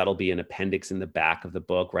gone. That'll be an appendix in the back of the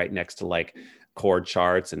book, right next to like chord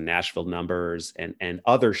charts and Nashville numbers and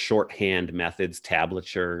other shorthand methods,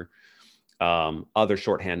 tablature, other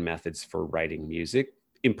shorthand methods for writing music.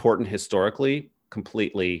 Important historically,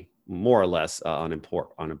 completely more or less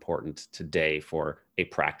unimportant today for a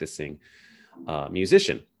practicing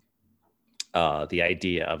musician. The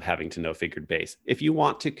idea of having to know figured bass. If you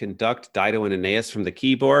want to conduct Dido and Aeneas from the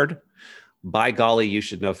keyboard, by golly, you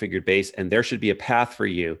should know figured bass, and there should be a path for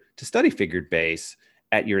you to study figured bass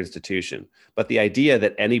at your institution. But the idea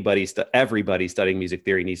that everybody studying music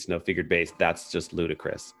theory needs to know figured bass, that's just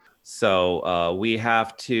ludicrous. So we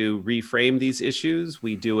have to reframe these issues.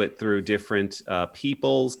 We do it through different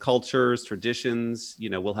peoples, cultures, traditions.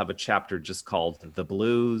 We'll have a chapter just called The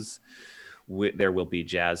Blues. There will be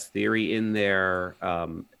jazz theory in there.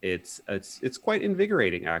 It's quite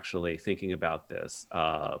invigorating, actually, thinking about this.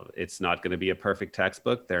 It's not going to be a perfect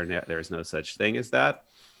textbook. There's no such thing as that.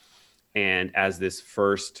 And as this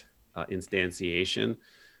first instantiation,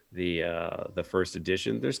 the first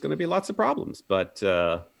edition, there's going to be lots of problems. But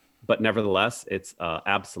nevertheless, it's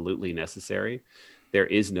absolutely necessary. There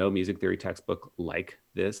is no music theory textbook like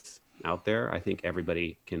this out there. I think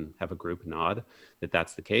everybody can have a group nod that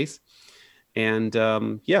that's the case. And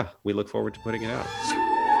we look forward to putting it out.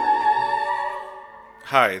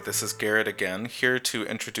 Hi, this is Garrett again, here to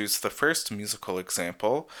introduce the first musical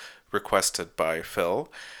example requested by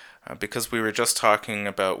Phil. Because we were just talking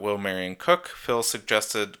about Will Marion Cook, Phil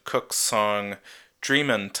suggested Cook's song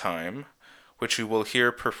Dreamin' Time, which you will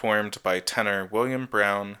hear performed by tenor William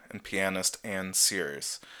Brown and pianist Ann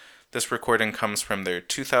Sears. This recording comes from their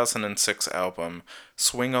 2006 album,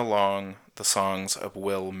 Swing Along, the Songs of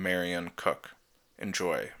Will Marion Cook.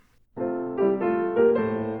 Enjoy.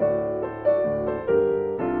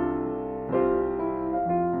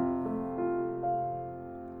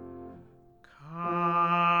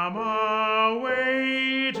 Come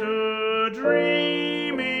away to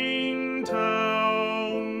Dreaming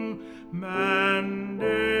Town,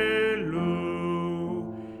 Mandaloo,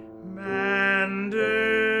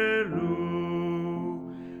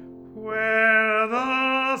 where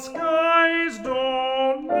the skies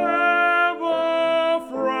don't never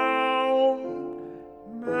frown.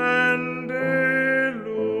 Mandaloo,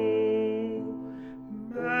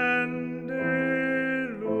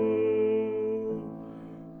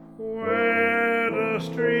 where the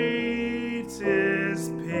streets is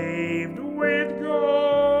paved with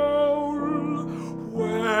gold,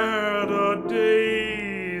 where the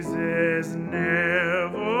days is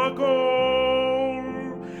never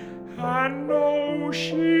cold, and no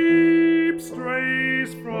sheep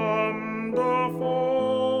strays from the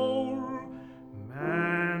fold.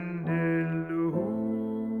 Mandaloo,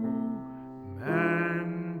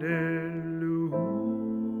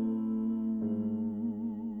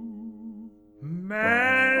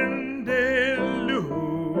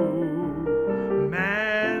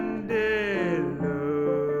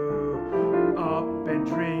 up in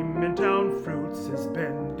Dreamin' Town, fruits is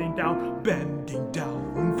bending down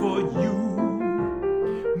for you.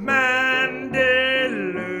 Mandaloo,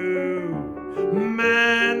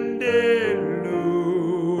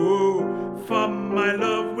 for my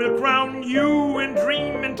love will crown you in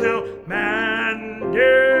Dreamin' Town,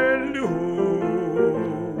 Mandaloo.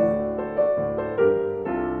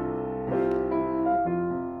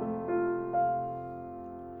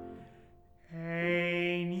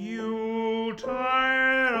 Ain't you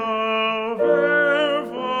tired of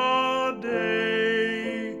every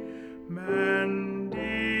day, Mandaloo?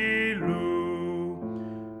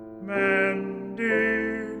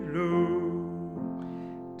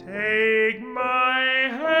 Take my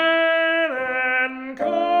hand and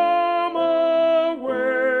come away,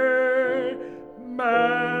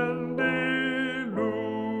 Mandaloo,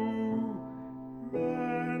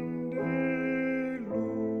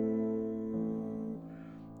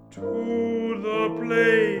 to the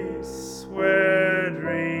place where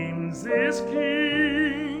dreams is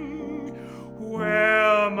king,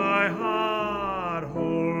 where my heart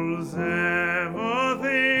holds everything,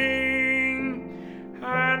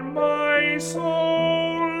 and my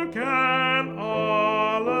soul can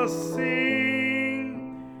all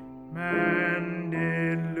sing. Mandaloo,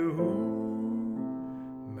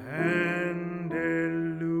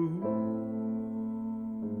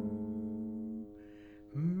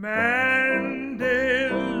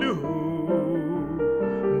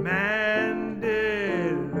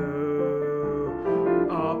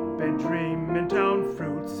 up in Dreamin' Town,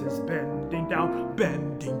 fruits is bending down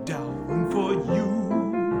for you.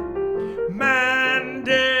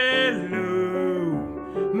 Mandaloo,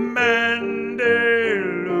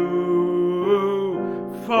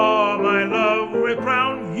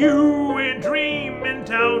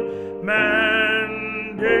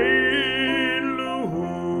 Mandaloo.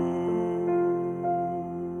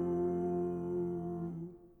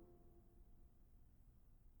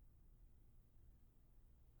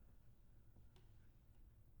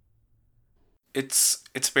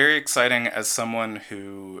 It's very exciting as someone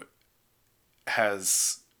who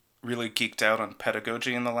has really geeked out on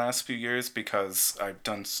pedagogy in the last few years because I've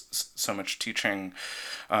done so much teaching.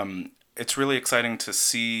 It's really exciting to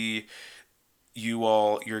see you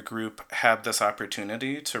all, your group, have this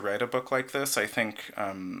opportunity to write a book like this. I think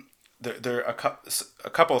there are a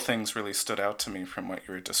couple of things really stood out to me from what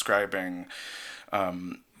you were describing.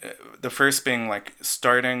 The first being like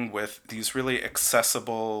starting with these really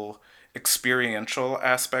accessible experiential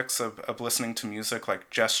aspects of listening to music, like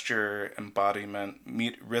gesture, embodiment,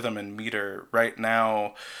 rhythm and meter. Right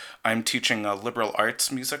now I'm teaching a liberal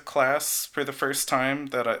arts music class for the first time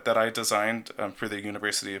that I designed for the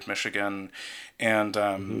University of Michigan, and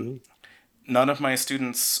Hmm. none of my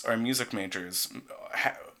students are music majors.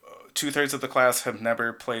 Two-thirds of the class have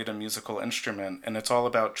never played a musical instrument, and it's all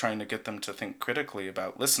about trying to get them to think critically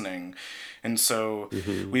about listening. And so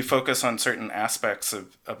Hmm. we focus on certain aspects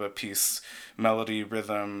of a piece: melody,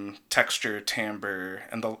 rhythm, texture, timbre,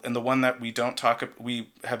 and the one that we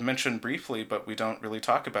have mentioned briefly, but we don't really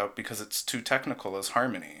talk about because it's too technical, is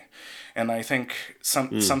harmony. And I think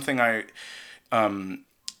Mm. something I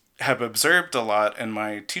have observed a lot in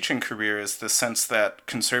my teaching career is the sense that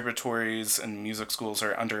conservatories and music schools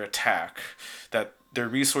are under attack, that their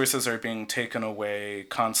resources are being taken away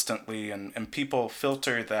constantly, and people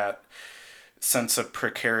filter that sense of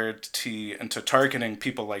precarity into targeting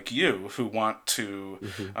people like you who want to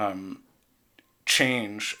Hmm.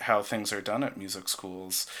 change how things are done at music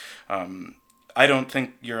schools. I don't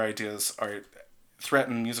think your ideas are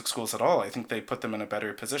threaten music schools at all. I think they put them in a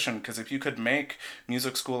better position because if you could make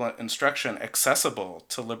music school instruction accessible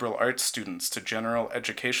to liberal arts students, to general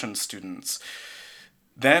education students,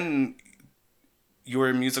 then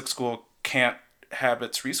your music school can't have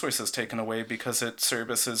its resources taken away because it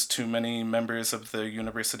services too many members of the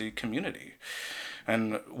university community.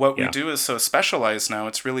 And what we Yeah. do is so specialized now,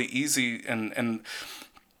 it's really easy, and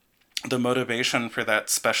the motivation for that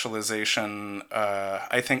specialization,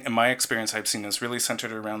 I think, in my experience, I've seen is really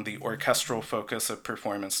centered around the orchestral focus of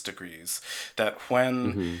performance degrees. That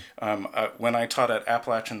Hmm. when I taught at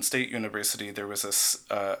Appalachian State University, there was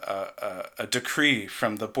a decree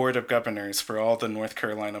from the Board of Governors for all the North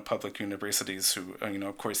Carolina public universities, who,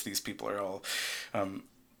 of course, these people are all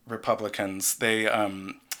Republicans. They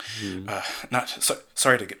Hmm. not so,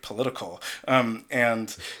 sorry to get political,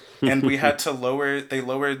 and we had to lower they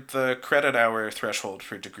lowered the credit hour threshold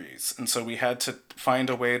for degrees, and so we had to find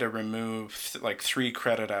a way to remove like 3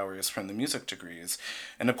 credit hours from the music degrees.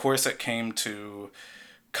 And of course it came to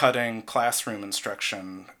cutting classroom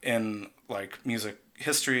instruction in like music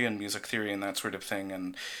history and music theory and that sort of thing,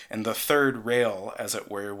 and the third rail, as it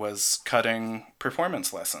were, was cutting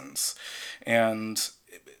performance lessons. And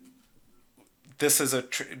this is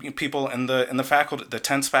people in the faculty, the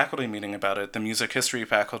 10th faculty meeting about it, the music history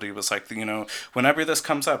faculty was like, whenever this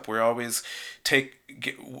comes up, we're always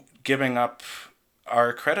giving up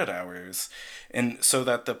our credit hours, and so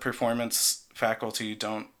that the performance faculty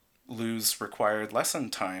don't lose required lesson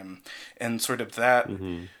time. And sort of that,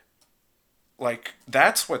 Hmm. like,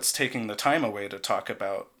 that's what's taking the time away to talk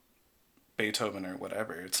about Beethoven or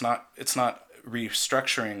whatever. It's not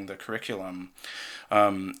restructuring the curriculum.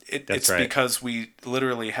 That's It's right. because we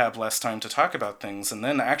literally have less time to talk about things, and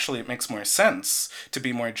then actually it makes more sense to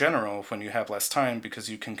be more general when you have less time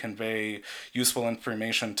because you can convey useful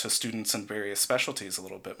information to students in various specialties a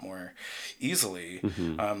little bit more easily.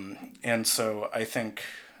 Hmm. And so I think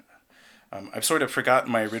I've sort of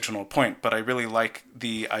forgotten my original point, but I really like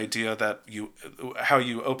the idea that how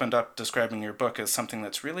you opened up describing your book as something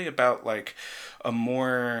that's really about like a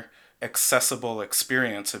more accessible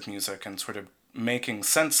experience of music, and sort of making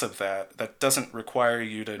sense of that doesn't require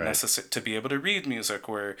you to Right. to be able to read music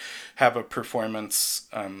or have performance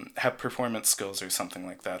skills or something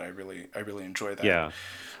like that. I really enjoy that. Yeah.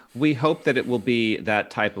 We hope that it will be that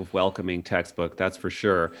type of welcoming textbook, that's for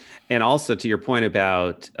sure. And also to your point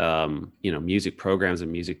about music programs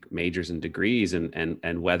and music majors and degrees,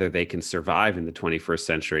 and whether they can survive in the 21st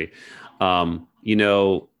century. You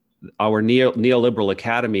know, our neoliberal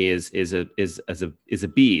academy is a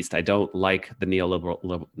beast. I don't like the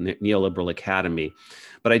neoliberal academy,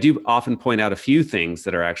 but I do often point out a few things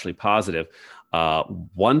that are actually positive.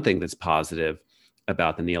 One thing that's positive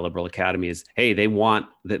about the neoliberal academy is, hey, they want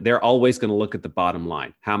that, they're always going to look at the bottom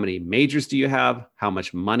line. How many majors do you have? How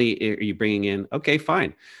much money are you bringing in? Okay,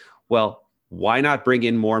 fine. Well, why not bring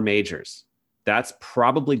in more majors? that's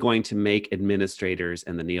probably going to make administrators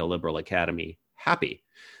and the Neoliberal Academy happy.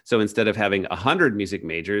 So instead of having 100 music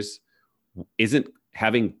majors, isn't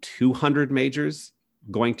having 200 majors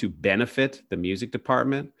going to benefit the music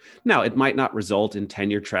department? Now, it might not result in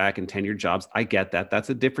tenure track and tenure jobs. I get that. That's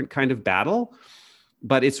a different kind of battle.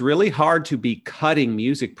 But it's really hard to be cutting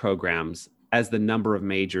music programs as the number of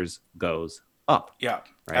majors goes up. Yeah,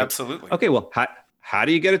 right? Absolutely. Okay, well, how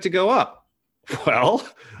do you get it to go up? Well,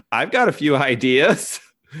 I've got a few ideas.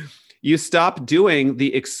 You stop doing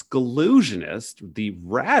the exclusionist, the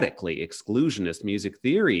radically exclusionist music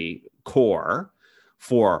theory core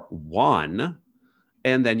for one,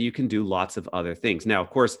 and then you can do lots of other things. Now, of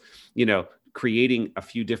course, creating a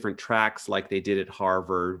few different tracks like they did at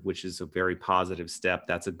Harvard, which is a very positive step.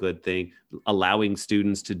 That's a good thing. Allowing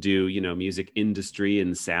students to do, music industry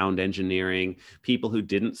and sound engineering, people who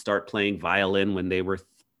didn't start playing violin when they were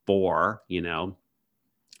 4,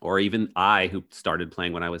 or even I, who started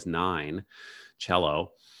playing when I was 9,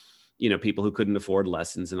 cello, people who couldn't afford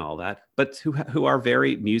lessons and all that, but who are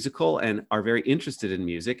very musical and are very interested in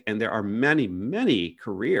music. And there are many, many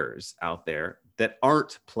careers out there that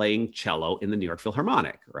aren't playing cello in the New York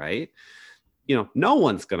Philharmonic, right? No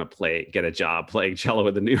one's going to get a job playing cello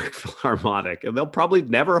in the New York Philharmonic, and they'll probably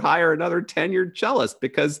never hire another tenured cellist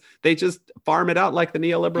because they just farm it out like the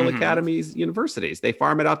neoliberal academies, universities. They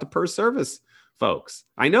farm it out to per service folks.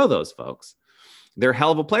 I know those folks. They're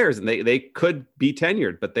hell of a players, and they could be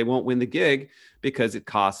tenured, but they won't win the gig because it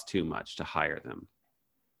costs too much to hire them.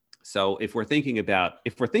 So if we're thinking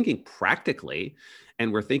practically,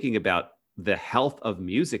 and we're thinking about the health of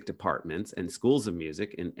music departments and schools of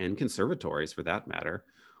music and conservatories for that matter,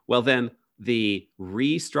 well, then the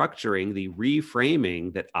restructuring, the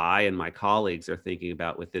reframing that I and my colleagues are thinking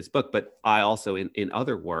about with this book, but I also in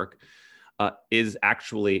other work, is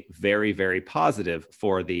actually very, very positive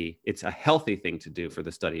it's a healthy thing to do for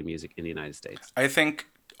the study of music in the United States. I think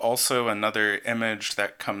also another image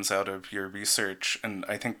that comes out of your research, and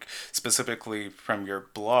I think specifically from your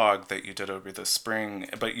blog that you did over the spring,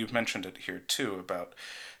 but you've mentioned it here too, about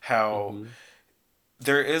how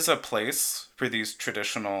there is a place for these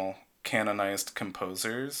traditional canonized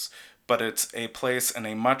composers, but it's a place in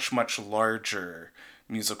a much, much larger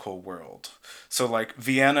musical world. So like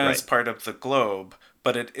Vienna is part of the globe,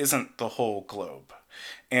 but it isn't the whole globe.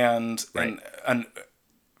 And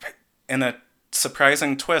in a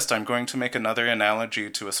surprising twist, I'm going to make another analogy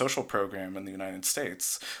to a social program in the United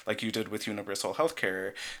States, like you did with universal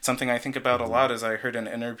healthcare. Something I think about a lot is I heard an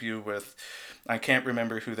interview with, I can't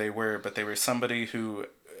remember who they were, but they were somebody who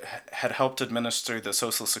had helped administer the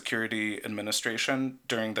Social Security Administration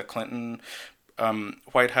during the Clinton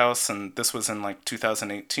White House, and this was in like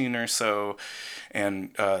 2018 or so,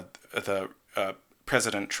 and the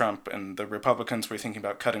President Trump and the Republicans were thinking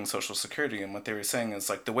about cutting Social Security, and what they were saying is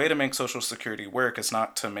like the way to make Social Security work is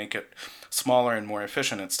not to make it smaller and more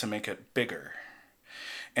efficient, it's to make it bigger.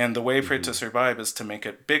 And the way for it to survive is to make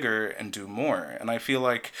it bigger and do more. And I feel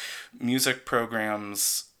like music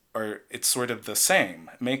programs it's sort of the same.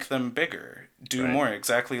 Make them bigger, do more,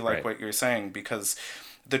 exactly like what you're saying, because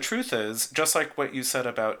the truth is, just like what you said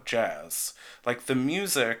about jazz, like the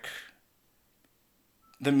music's,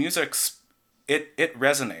 it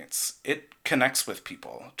resonates. It connects with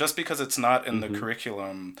people. Just because it's not in the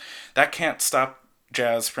curriculum, that can't stop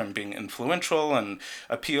jazz from being influential and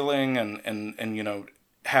appealing and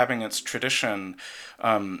having its tradition.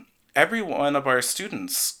 Every one of our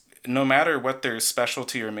students, no matter what their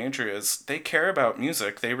specialty or major is, they care about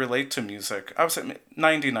music. They relate to music. I would say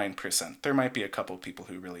 99%. There might be a couple people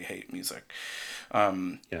who really hate music.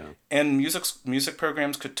 And music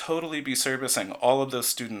programs could totally be servicing all of those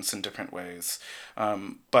students in different ways.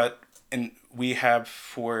 But we have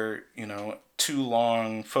for, too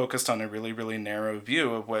long focused on a really, really narrow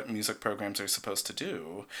view of what music programs are supposed to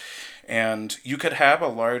do. And you could have a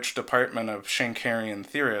large department of Schenkerian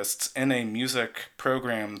theorists in a music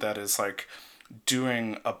program that is like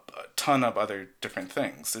doing a ton of other different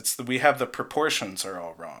things. We have the proportions are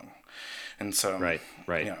all wrong. And so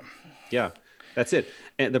Yeah, that's it.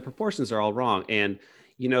 And the proportions are all wrong. And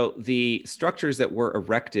the structures that were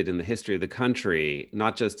erected in the history of the country,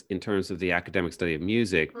 not just in terms of the academic study of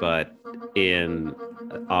music, but in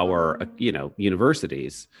our,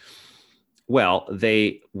 universities, well,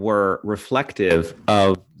 they were reflective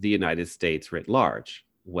of the United States writ large.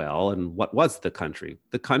 Well, and what was the country?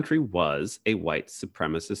 The country was a white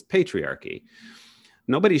supremacist patriarchy.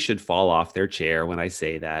 Nobody should fall off their chair when I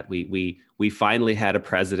say that. We finally had a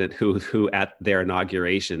president who at their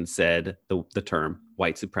inauguration said the term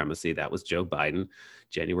white supremacy. That was Joe Biden,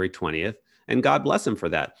 January 20th. And God bless him for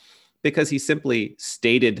that, because he simply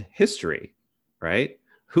stated history. right?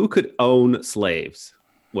 Who could own slaves?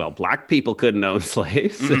 Well, black people couldn't own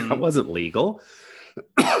slaves. That wasn't legal.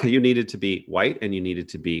 You needed to be white and you needed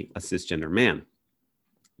to be a cisgender man.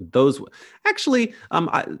 Those actually,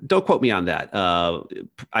 don't quote me on that.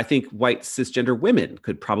 I think white cisgender women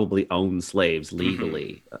could probably own slaves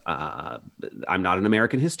legally. I'm not an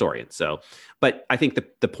American historian, but I think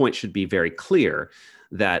the point should be very clear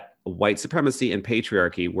that white supremacy and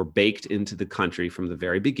patriarchy were baked into the country from the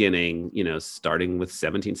very beginning, starting with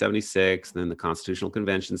 1776, then the Constitutional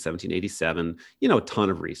Convention, 1787. A ton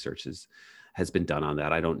of research has been done on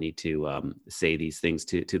that. I don't need to say these things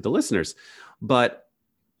to the listeners, but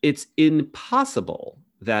it's impossible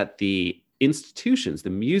that the institutions, the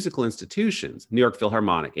musical institutions, New York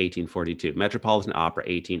Philharmonic, 1842, Metropolitan Opera,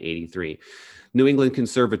 1883, New England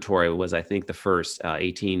Conservatory was, I think, the first,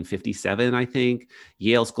 1857, I think.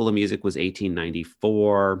 Yale School of Music was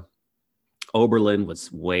 1894. Oberlin was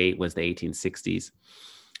the 1860s.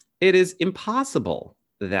 It is impossible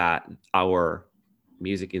that our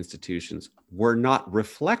music institutions were not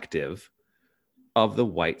reflective of the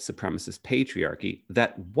white supremacist patriarchy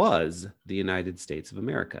that was the United States of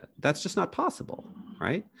America. That's just not possible,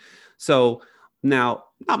 right? So now,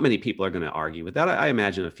 not many people are going to argue with that. I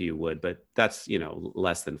imagine a few would, but that's,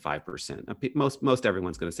 less than 5%. Most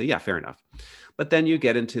everyone's going to say, yeah, fair enough. But then you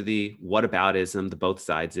get into the whataboutism, the both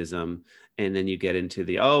sidesism, and then you get into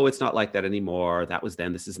the, oh, it's not like that anymore. That was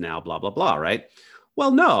then, this is now, blah, blah, blah, right?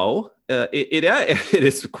 Well, no, it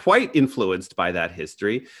is quite influenced by that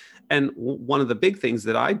history. And one of the big things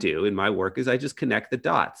that I do in my work is I just connect the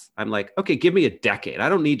dots. I'm like, okay, give me a decade. I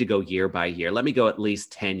don't need to go year by year. Let me go at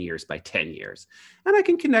least 10 years by 10 years. And I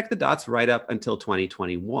can connect the dots right up until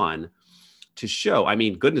 2021 to show. I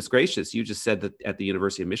mean, goodness gracious, you just said that at the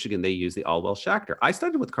University of Michigan, they use the Aldwell Schachter. I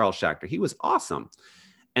studied with Carl Schachter. He was awesome.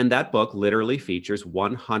 And that book literally features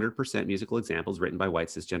 100% musical examples written by white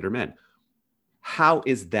cisgender men. How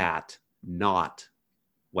is that not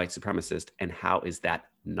white supremacist? And how is that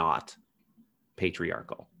not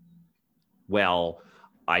patriarchal? Well,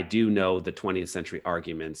 I do know the 20th century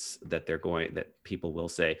arguments that people will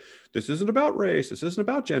say, this isn't about race, this isn't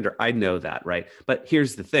about gender. I know that, right? But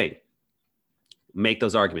here's the thing. Make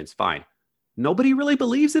those arguments, fine. Nobody really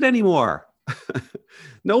believes it anymore.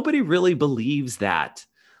 Nobody really believes that.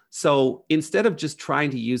 So instead of just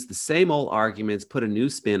trying to use the same old arguments, put a new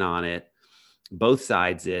spin on it, both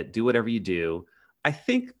sides it, do whatever you do, I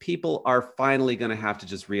think people are finally going to have to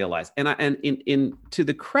just realize, and in to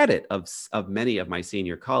the credit of many of my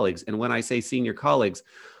senior colleagues, and when I say senior colleagues,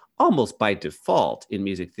 almost by default in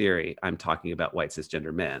music theory, I'm talking about white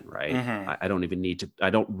cisgender men, right? I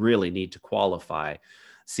don't really need to qualify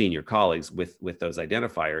senior colleagues with those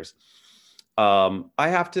identifiers. I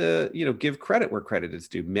have to, give credit where credit is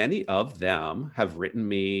due. Many of them have written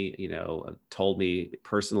me, told me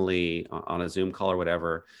personally on a Zoom call or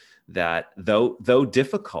whatever, that though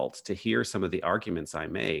difficult to hear some of the arguments I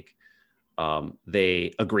make,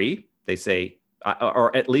 they agree. They say,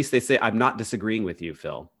 or at least they say, I'm not disagreeing with you,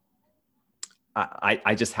 Phil.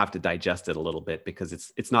 I just have to digest it a little bit because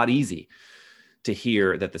it's not easy to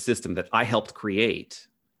hear that the system that I helped create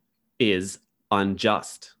is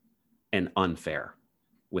unjust and unfair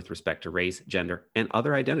with respect to race, gender, and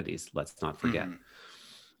other identities. Let's not forget.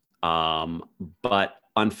 But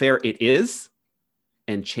unfair it is,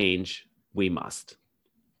 and change we must.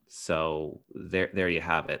 So there you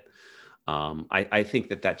have it. I think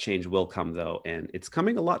that change will come though, and it's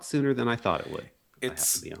coming a lot sooner than I thought it would. I have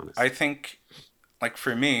to be honest. I think, like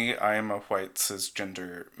for me, I am a white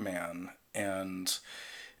cisgender man, and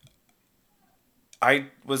I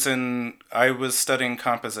was studying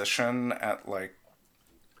composition at like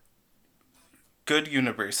good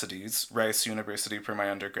universities, Rice University for my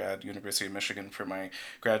undergrad, University of Michigan for my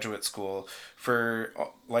graduate school, for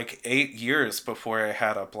like 8 years before I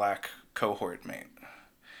had a black cohort mate.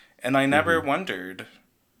 And I never wondered,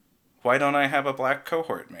 why don't I have a black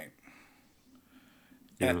cohort mate?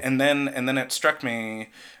 Yeah. And then it struck me,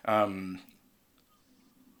 I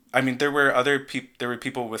mean, there were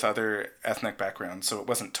people with other ethnic backgrounds, so it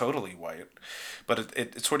wasn't totally white, but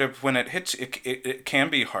it sort of, when it hits, it can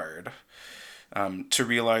be hard to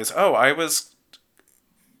realize, oh, I was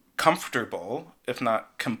comfortable, if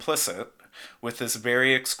not complicit, with this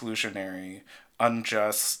very exclusionary,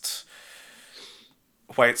 unjust,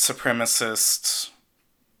 white supremacist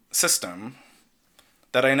system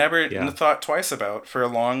that I never thought twice about for a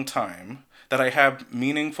long time, that I have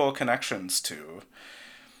meaningful connections to.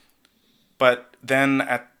 But then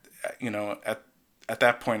at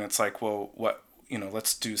that point, it's like, well, what,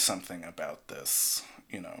 let's do something about this,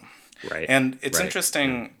 Right. And it's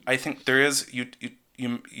interesting. Yeah. I think there is, you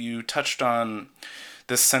you touched on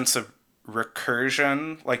this sense of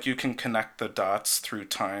recursion, like you can connect the dots through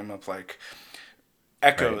time of like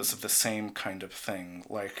Right. echoes of the same kind of thing,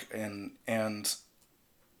 like and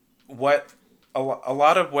what a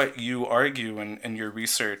lot of what you argue in your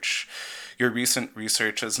research, your recent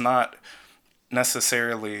research, is not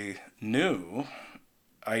necessarily new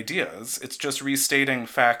ideas. It's just restating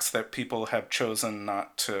facts that people have chosen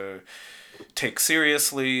not to take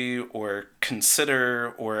seriously or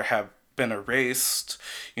consider or have been erased.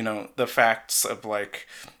 You know, the facts of like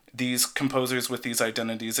these composers with these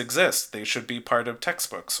identities exist. They should be part of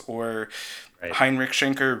textbooks. Or Right. Heinrich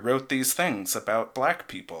Schenker wrote these things about black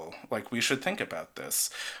people. Like, we should think about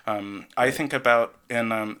this. I Right. think about,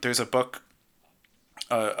 and there's a book,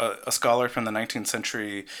 a scholar from the 19th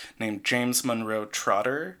century named James Monroe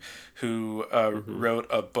Trotter, who Hmm. wrote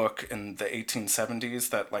a book in the 1870s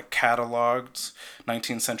that like cataloged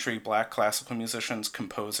 19th century black classical musicians,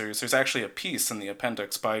 composers. There's actually a piece in the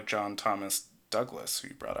appendix by John Thomas Douglas, who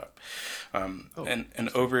you brought up, Oh, an interesting.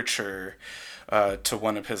 overture to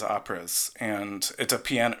one of his operas, and it's a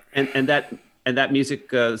piano. And that music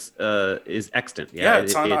is extant. Yeah, Yeah,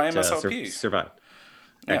 it's on it IMSLP. survived.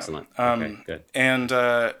 Yeah, Excellent. Okay, good. and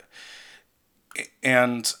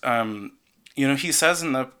and you know, he says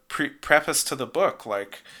in the preface to the book,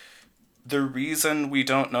 like, the reason we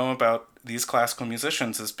don't know about these classical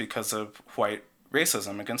musicians is because of white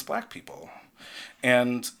racism against black people.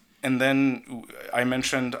 And and then I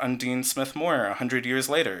mentioned Undine Smith Moore 100 years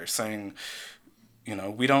later, saying, you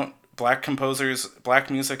know, we don't black composers,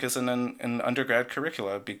 black music isn't in undergrad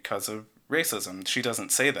curricula because of racism. She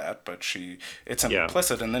doesn't say that, but it's Yeah,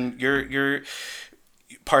 implicit. And then you're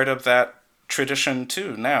part of that tradition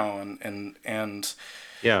too now, and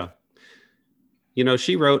yeah. You know,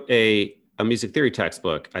 she wrote a music theory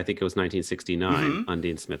textbook. I think it was 1969. mm-hmm.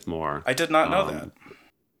 Undine Smith Moore. I did not know that. Um,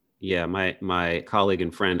 yeah, my colleague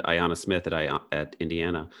and friend Ayanna Smith at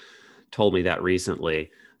Indiana told me that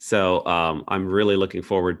recently. So I'm really looking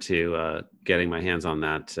forward to getting my hands on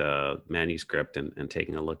that manuscript and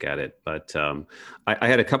taking a look at it. But I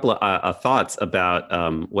had a couple of thoughts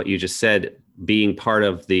about what you just said, being part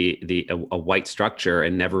of a white structure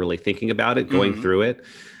and never really thinking about it, going Mm-hmm. through it.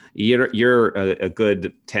 You're a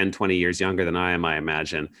good 10, 20 years younger than I am, I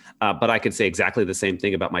imagine. But I could say exactly the same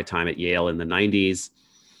thing about my time at Yale in the 90s.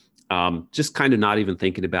 Just kind of not even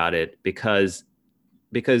thinking about it because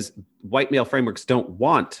white male frameworks don't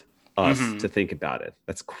want us Mm-hmm. to think about it.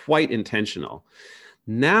 That's quite intentional.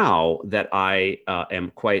 Now that I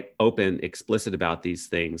am quite open, explicit about these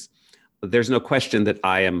things, there's no question that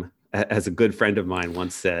I am, as a good friend of mine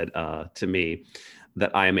once said to me,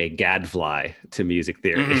 that I am a gadfly to music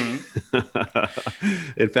theory.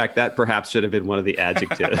 Mm-hmm. In fact, that perhaps should have been one of the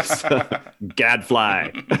adjectives,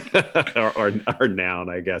 gadfly, or noun,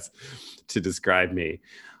 I guess, to describe me.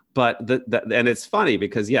 But and it's funny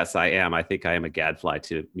because yes, I am. I think I am a gadfly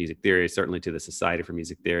to music theory, certainly to the Society for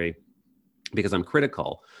Music Theory, because I'm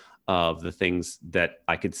critical of the things that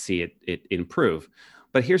I could see it improve.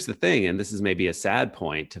 But here's the thing, and this is maybe a sad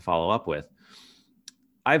point to follow up with.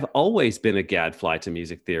 I've always been a gadfly to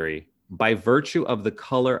music theory by virtue of the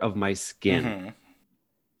color of my skin. Mm-hmm.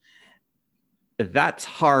 That's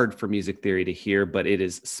hard for music theory to hear, but it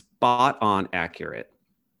is spot on accurate.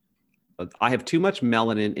 I have too much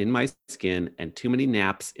melanin in my skin and too many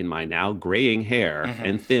naps in my now graying hair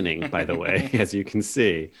and thinning, by the way, Mm-hmm. as you can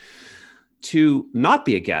see, to not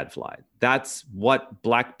be a gadfly. That's what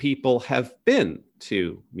Black people have been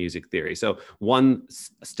to music theory. So, one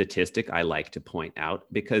statistic I like to point out,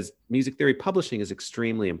 because music theory publishing is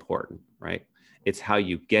extremely important, right? It's how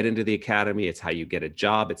you get into the academy, it's how you get a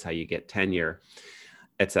job, it's how you get tenure,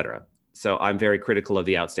 et cetera. So, I'm very critical of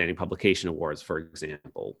the Outstanding Publication Awards, for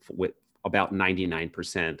example. With about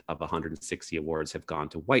 99% of 160 awards have gone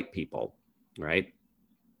to white people, right?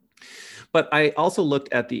 But I also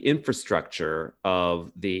looked at the infrastructure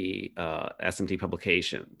of the SMT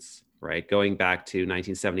publications, right? Going back to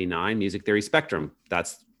 1979, Music Theory Spectrum.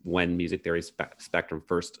 That's when Music Theory Spectrum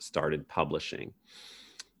first started publishing.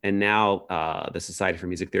 And now the Society for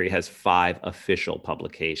Music Theory has 5 official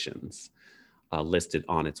publications listed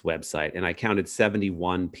on its website. And I counted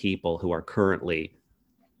 71 people who are currently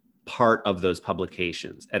part of those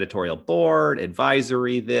publications: editorial board,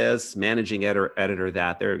 advisory, this, managing editor,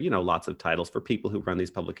 that. There are, lots of titles for people who run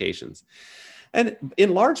these publications. And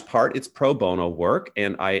in large part, it's pro bono work,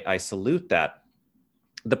 and I salute that.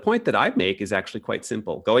 The point that I make is actually quite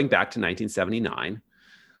simple. Going back to 1979,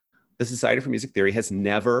 the Society for Music Theory has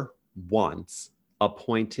never once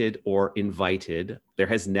appointed or invited, there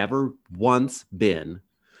has never once been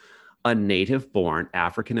a native born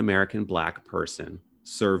African American Black person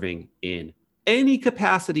serving in any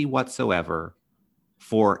capacity whatsoever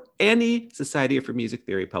for any Society for Music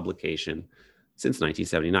Theory publication since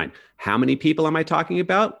 1979. How many people am I talking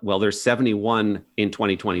about? Well, there's 71 in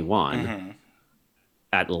 2021,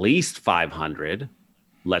 at least 500,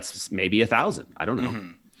 maybe 1,000. I don't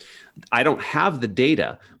know. I don't have the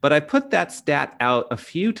data, but I put that stat out a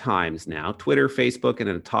few times now, Twitter, Facebook, and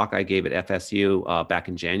in a talk I gave at FSU back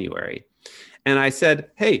in January. And I said,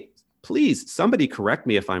 hey, please, somebody correct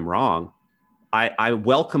me if I'm wrong. I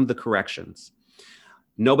welcome the corrections.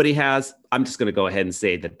 Nobody has. I'm just going to go ahead and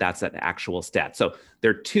say that that's an actual stat. So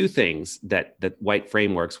there are two things that white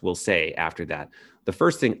frameworks will say after that. The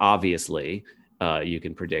first thing, obviously, you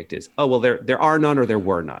can predict is, oh, well, there are none or there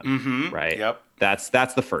were none, right? Yep. That's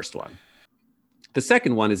the first one. The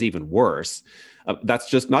second one is even worse. That's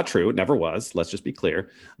just not true. It never was. Let's just be clear.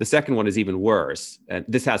 The second one is even worse. And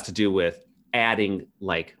this has to do with adding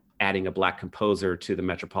a Black composer to the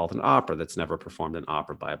Metropolitan Opera that's never performed an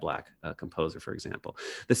opera by a Black composer, for example.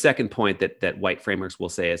 The second point that white frameworks will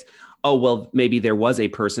say is, oh, well, maybe there was a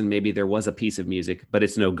person, maybe there was a piece of music, but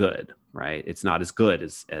it's no good, right? It's not as good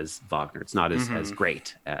as Wagner. It's not as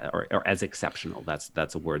great or as exceptional.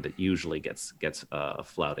 That's a word that usually gets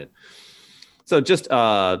flouted. So just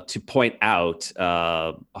to point out,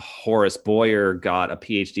 Horace Boyer got a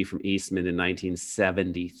PhD from Eastman in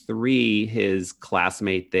 1973. His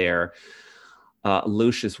classmate there,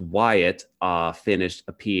 Lucius Wyatt, finished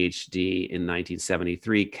a PhD in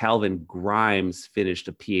 1973. Calvin Grimes finished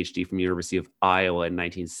a PhD from University of Iowa in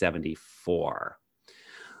 1974.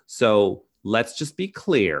 So let's just be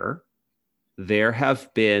clear. There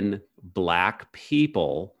have been Black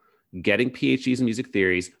people getting PhDs in music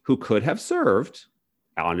theories who could have served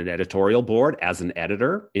on an editorial board as an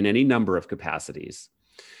editor in any number of capacities.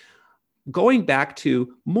 Going back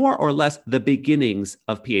to more or less the beginnings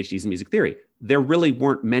of PhDs in music theory, there really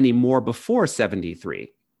weren't many more before 73.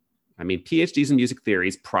 I mean, PhDs in music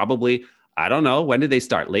theories probably, I don't know, when did they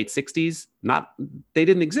start? Late 60s? They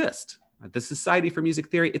didn't exist. The Society for Music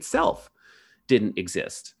Theory itself didn't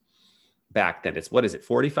exist back then. It's,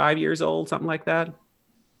 45 years old, something like that?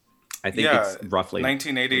 I think it's roughly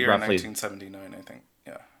 1980 or 1979, I think.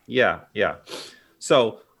 Yeah.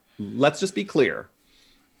 So let's just be clear.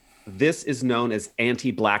 This is known as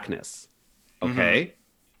anti-Blackness. Okay.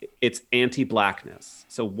 It's anti-Blackness.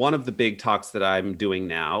 So one of the big talks that I'm doing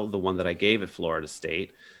now, the one that I gave at Florida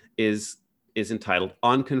State, is entitled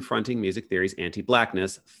On Confronting Music Theory's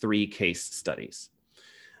Anti-Blackness, 3 Case Studies.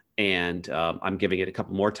 And I'm giving it a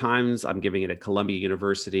couple more times. I'm giving it at Columbia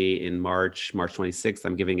University in March 26th.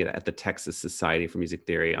 I'm giving it at the Texas Society for Music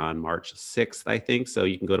Theory on March 6th, I think. So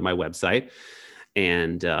you can go to my website.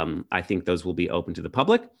 And I think those will be open to the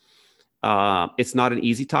public. It's not an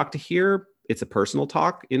easy talk to hear. It's a personal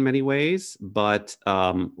talk in many ways. But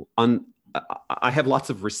I have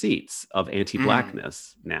lots of receipts of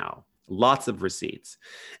anti-Blackness now. Lots of receipts.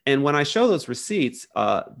 And when I show those receipts,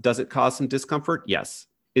 does it cause some discomfort? Yes.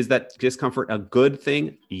 Is that discomfort a good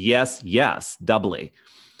thing? Yes, doubly.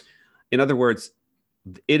 In other words,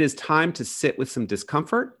 it is time to sit with some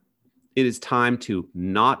discomfort. It is time to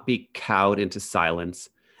not be cowed into silence.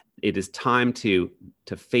 It is time to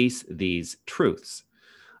face these truths.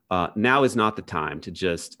 Now is not the time to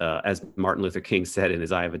just, as Martin Luther King said in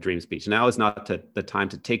his I Have a Dream speech, now is not the time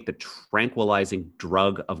to take the tranquilizing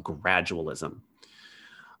drug of gradualism.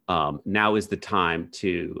 Now is the time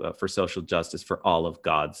for social justice for all of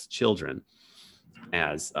God's children,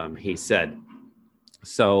 as he said.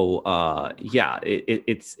 So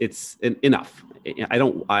it's enough.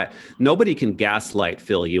 Nobody can gaslight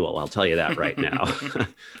Phil Ewell. I'll tell you that right now.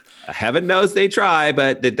 Heaven knows they try,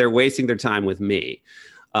 but that they're wasting their time with me.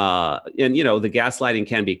 And the gaslighting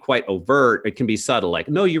can be quite overt. It can be subtle. Like,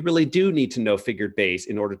 no, you really do need to know figured bass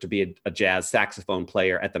in order to be a jazz saxophone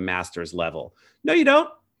player at the master's level. No, you don't.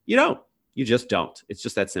 You just don't. It's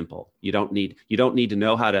just that simple. You don't need to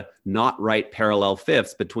know how to not write parallel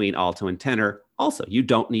fifths between alto and tenor. Also, you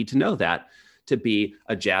don't need to know that to be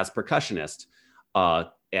a jazz percussionist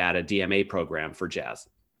at a DMA program for jazz.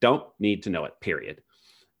 Don't need to know it, period.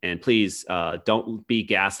 And please don't be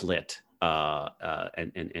gaslit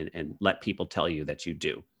and let people tell you that you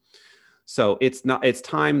do. So it's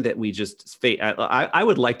time that we just I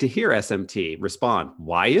would like to hear SMT respond.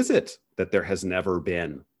 Why is it that there has never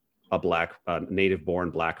been a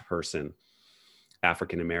native-born Black person,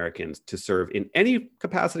 African Americans, to serve in any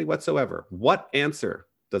capacity whatsoever? What answer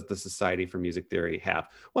does the Society for Music Theory have?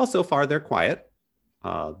 Well, so far they're quiet.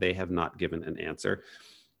 They have not given an answer.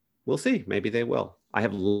 We'll see. Maybe they will. I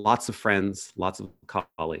have lots of friends, lots of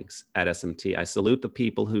colleagues at SMT. I salute the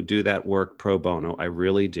people who do that work pro bono. I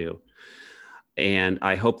really do. And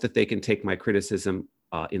I hope that they can take my criticism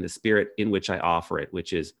in the spirit in which I offer it,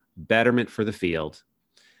 which is betterment for the field.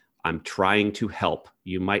 I'm trying to help.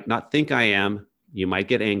 You might not think I am. You might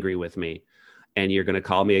get angry with me, and you're going to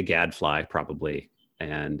call me a gadfly probably,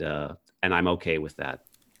 and I'm okay with that.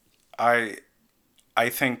 I I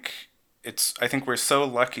think I think we're so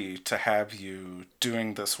lucky to have you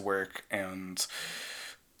doing this work and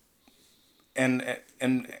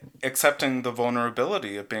accepting the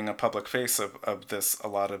vulnerability of being a public face of this a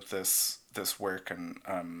lot of this work. And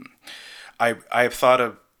I've thought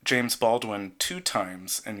of James Baldwin two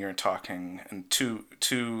times in your talking, and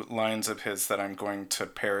two lines of his that I'm going to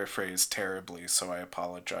paraphrase terribly, so I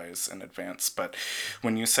apologize in advance. But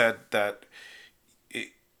when you said that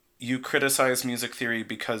you criticize music theory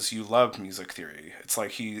because you love music theory, it's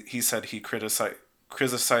like he said he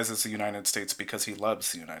criticizes the United States because he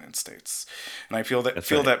loves the United States, and I That's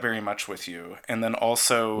feel right. that very much with you. And then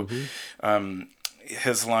also,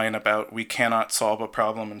 his line about we cannot solve a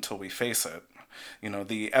problem until we face it. You know,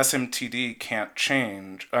 the SMTD can't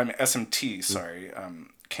change. I mean, SMT, sorry,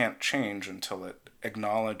 can't change until it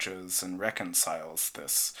acknowledges and reconciles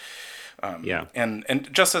this. Yeah. And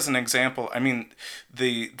just as an example, I mean,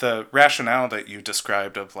 the rationale that you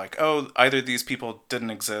described of like, oh, either these people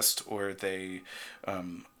didn't exist or they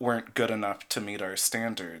weren't good enough to meet our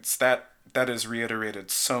standards. That is reiterated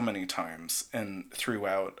so many times and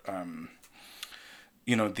throughout.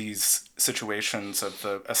 These situations of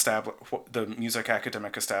the music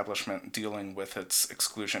academic establishment dealing with its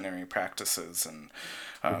exclusionary practices.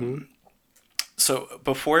 And so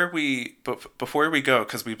before we go,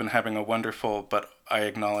 because we've been having a wonderful but I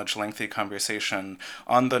acknowledge lengthy conversation,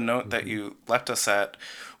 on the note that you left us at,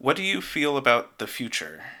 what do you feel about the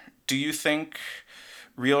future? Do you think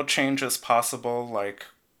real change is possible? Like,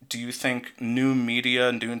 do you think new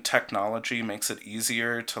media, new technology makes it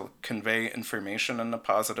easier to convey information in a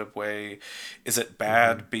positive way? Is it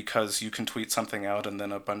bad because you can tweet something out and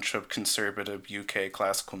then a bunch of conservative UK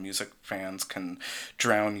classical music fans can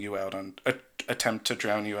attempt to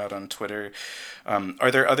drown you out on Twitter?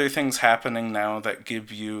 Are there other things happening now that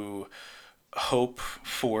give you hope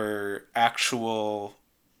for actual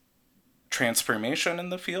transformation in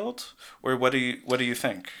the field? Or what do you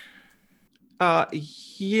think?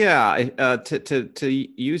 Yeah, to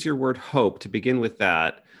use your word hope to begin with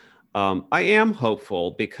that, I am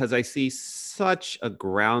hopeful because I see such a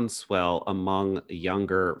groundswell among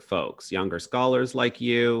younger folks, younger scholars like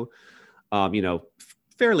you,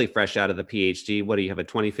 fairly fresh out of the PhD. What do you have, a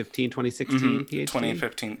 2015, 2016 PhD?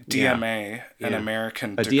 2015 Yeah, DMA, an yeah.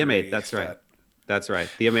 American A DMA, degree. that's right. That's right.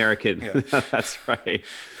 The American. Yeah. That's right.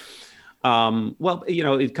 Well,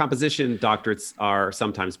 composition doctorates are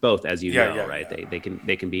sometimes both, as you know, right? Yeah.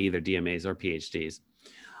 They can be either DMAs or PhDs.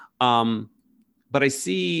 But I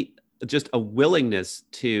see just a willingness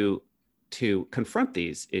to confront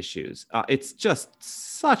these issues. It's just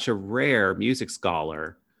such a rare music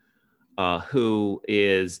scholar who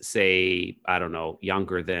is, say, I don't know,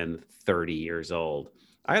 younger than 30 years old.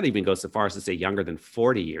 I'd even go so far as to say younger than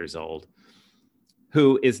 40 years old,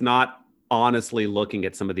 who is not honestly looking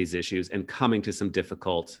at some of these issues and coming to some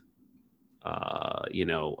difficult,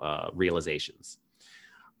 realizations.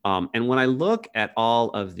 And when I look at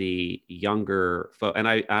all of the younger folks, and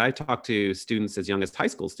I talk to students as young as high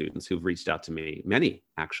school students who've reached out to me, many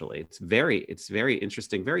actually. It's very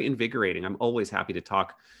interesting, very invigorating. I'm always happy to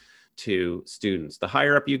talk to students. The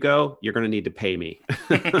higher up you go, you're going to need to pay me,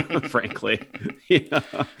 frankly. Yeah.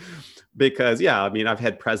 Because, I mean, I've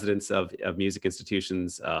had presidents of music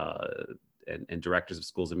institutions and directors of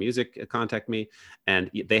schools of music contact me,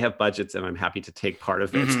 and they have budgets, and I'm happy to take part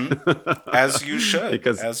of it. As you should.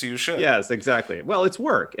 As you should. Yes, exactly. Well, it's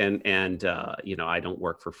work, and I don't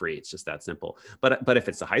work for free. It's just that simple. But if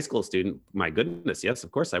it's a high school student, my goodness, yes,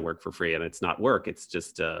 of course I work for free, and it's not work. It's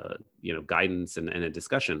just guidance and a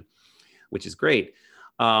discussion, which is great.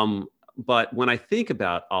 But when I think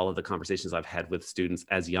about all of the conversations I've had with students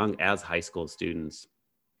as young as high school students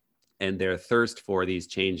and their thirst for these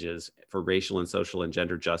changes for racial and social and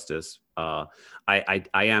gender justice, I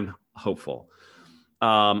am hopeful.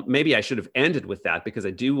 Maybe I should have ended with that because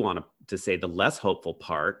I do want to say the less hopeful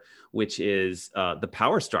part, which is the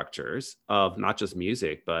power structures of not just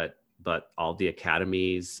music, but all the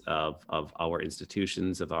academies of our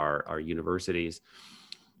institutions, of our universities.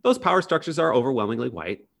 Those power structures are overwhelmingly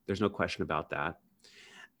white. There's no question about that.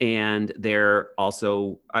 And they're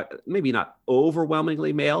also maybe not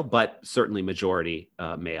overwhelmingly male, but certainly majority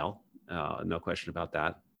male. No question about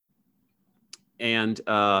that. And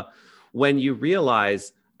when you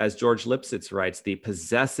realize, as George Lipsitz writes, the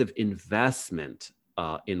possessive investment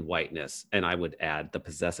in whiteness, and I would add the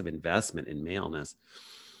possessive investment in maleness,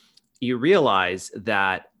 you realize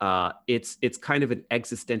that it's kind of an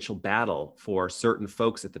existential battle for certain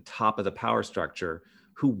folks at the top of the power structure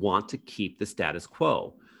who want to keep the status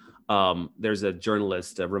quo. There's a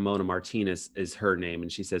journalist, Ramona Martinez is her name,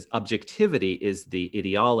 and she says objectivity is the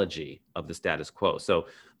ideology of the status quo. So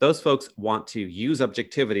those folks want to use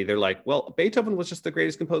objectivity. They're like, well, Beethoven was just the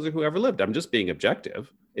greatest composer who ever lived. I'm just being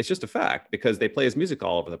objective. It's just a fact because they play his music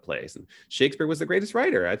all over the place. And Shakespeare was the greatest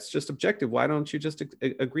writer. It's just objective. Why don't you just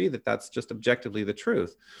agree that that's just objectively the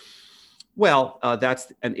truth? Well,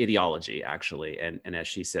 that's an ideology, actually. And as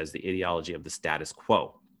she says, the ideology of the status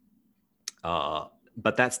quo.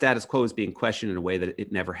 But that status quo is being questioned in a way that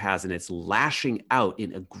it never has, and it's lashing out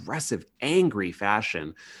in aggressive, angry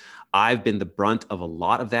fashion. I've been the brunt of a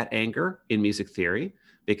lot of that anger in music theory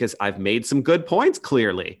because I've made some good points,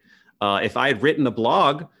 clearly. If I had written a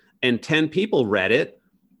blog and 10 people read it,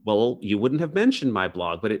 well, you wouldn't have mentioned my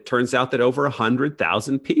blog, but it turns out that over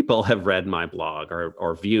 100,000 people have read my blog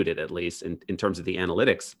or viewed it, at least in terms of the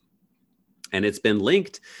analytics. And it's been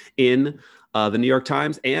linked in the New York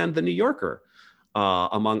Times and the New Yorker.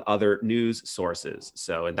 Among other news sources.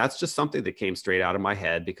 So, and that's just something that came straight out of my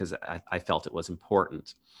head because I felt it was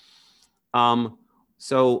important. That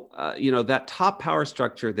top power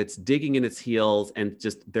structure that's digging in its heels and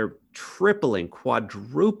just they're tripling,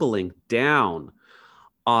 quadrupling down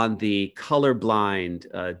on the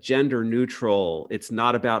colorblind, gender neutral. It's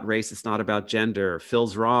not about race. It's not about gender.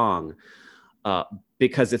 Phil's wrong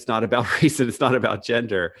because it's not about race and it's not about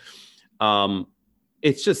gender.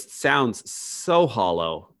 It just sounds so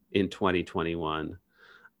hollow in 2021.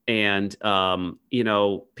 And,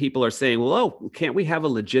 people are saying, well, can't we have a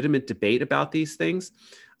legitimate debate about these things?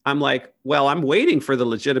 I'm like, well, I'm waiting for the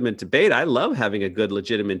legitimate debate. I love having a good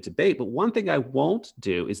legitimate debate. But one thing I won't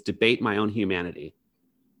do is debate my own humanity.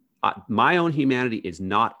 My own humanity is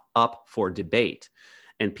not up for debate.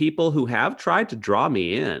 And people who have tried to draw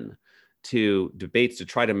me in to debates to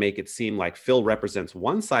try to make it seem like Phil represents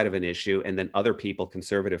one side of an issue and then other people,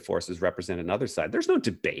 conservative forces, represent another side. There's no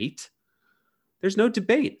debate. There's no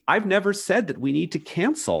debate. I've never said that we need to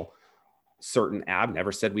cancel I've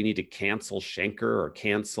never said we need to cancel Schenker or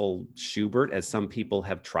cancel Schubert, as some people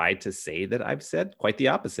have tried to say that I've said. Quite the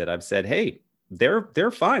opposite. I've said, hey,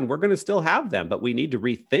 they're fine. We're going to still have them, but we need to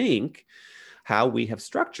rethink how we have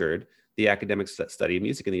structured the academic study of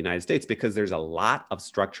music in the United States, because there's a lot of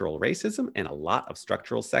structural racism and a lot of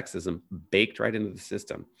structural sexism baked right into the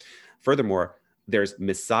system. Furthermore, there's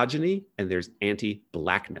misogyny and there's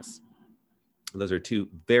anti-Blackness. Those are two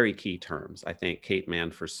very key terms. I thank Kate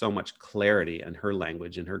Manne for so much clarity in her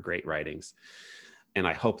language and her great writings. And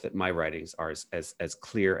I hope that my writings are as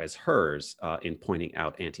clear as hers in pointing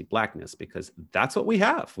out anti-Blackness, because that's what we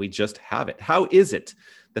have. We just have it. How is it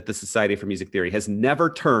that the Society for Music Theory has never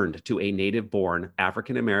turned to a native-born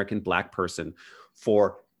African-American Black person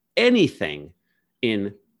for anything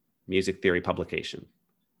in music theory publication?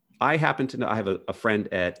 I happen to know, I have a friend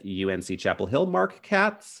at UNC Chapel Hill, Mark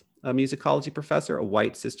Katz, a musicology professor, a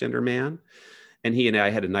white cisgender man. And he and I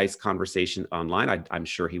had a nice conversation online. I'm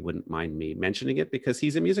sure he wouldn't mind me mentioning it because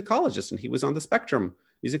he's a musicologist and he was on the Spectrum,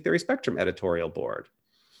 Music Theory Spectrum editorial board.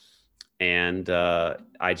 And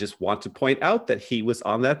I just want to point out that he was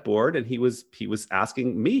on that board and he was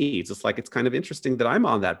asking me, just like, it's kind of interesting that I'm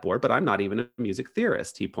on that board, but I'm not even a music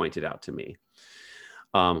theorist, he pointed out to me.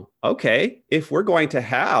 Okay, if we're going to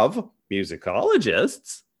have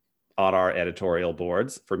musicologists on our editorial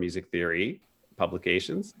boards for music theory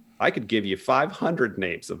publications, I could give you 500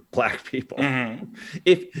 names of Black people. Mm-hmm.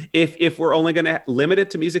 If we're only going to limit it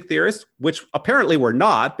to music theorists, which apparently we're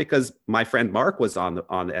not, because my friend Mark was on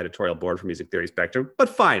the editorial board for Music Theory Spectrum. But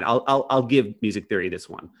fine, I'll give music theory this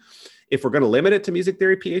one. If we're going to limit it to music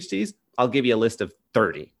theory PhDs, I'll give you a list of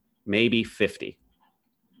 30, maybe 50.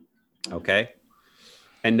 Okay.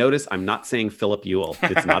 And notice I'm not saying Philip Ewell.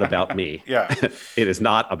 It's not about me. Yeah. It is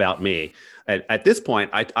not about me. At this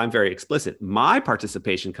point, I'm very explicit. My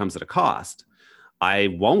participation comes at a cost. I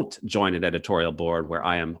won't join an editorial board where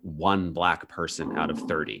I am one Black person out of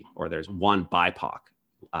 30, or there's one BIPOC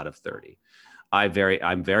out of 30. I'm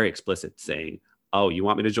very explicit saying, oh, you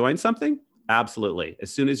want me to join something? Absolutely.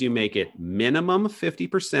 As soon as you make it minimum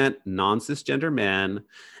 50% non-cisgender men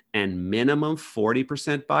and minimum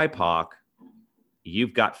 40% BIPOC,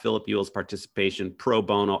 you've got Philip Ewell's participation pro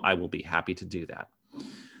bono. I will be happy to do that.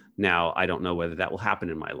 Now, I don't know whether that will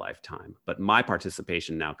happen in my lifetime, but my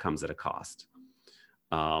participation now comes at a cost.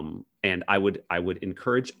 And I would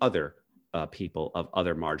encourage other people of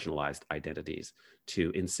other marginalized identities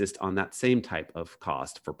to insist on that same type of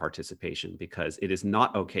cost for participation, because it is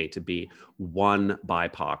not okay to be one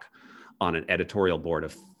BIPOC on an editorial board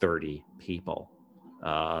of 30 people.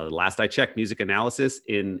 Last I checked, Music Analysis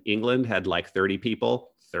in England had like 30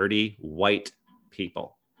 people, 30 white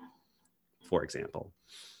people, for example.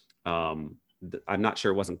 I'm not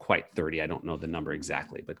sure, it wasn't quite 30. I don't know the number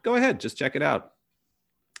exactly, but go ahead, just check it out.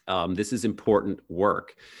 This is important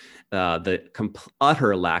work. The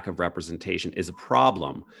utter lack of representation is a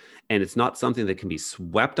problem, and it's not something that can be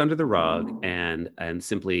swept under the rug and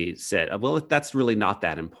simply said, well, that's really not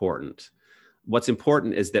that important. What's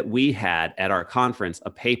important is that we had at our conference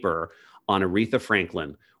a paper on Aretha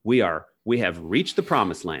Franklin. We have reached the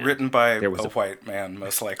promised land. Written by a white man,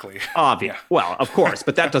 most likely. Obvious. Yeah. Well, of course,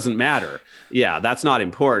 but that doesn't matter. Yeah, that's not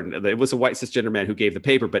important. It was a white cisgender man who gave the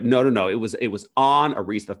paper, but no. It was on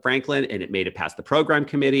Aretha Franklin, and it made it past the program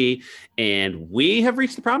committee, and we have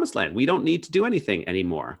reached the promised land. We don't need to do anything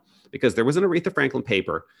anymore because there was an Aretha Franklin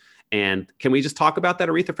paper. And can we just talk about that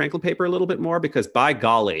Aretha Franklin paper a little bit more? Because by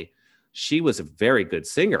golly, she was a very good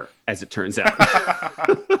singer, as it turns out.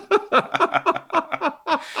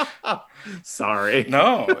 Sorry.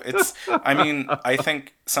 No, I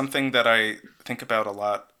think something that I think about a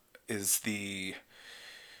lot is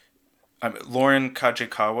Lauren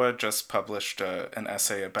Kajikawa just published an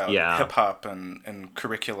essay about hip hop and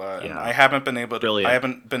curricula, and I haven't been able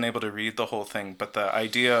to read the whole thing, but the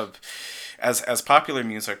idea of as popular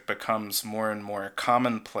music becomes more and more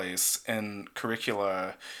commonplace in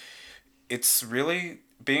curricula, it's really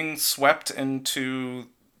being swept into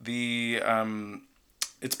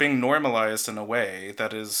it's being normalized in a way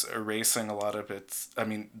that is erasing a lot of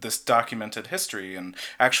this documented history. And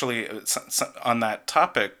actually, on that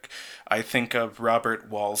topic, I think of Robert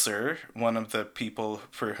Walser, one of the people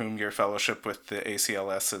for whom your fellowship with the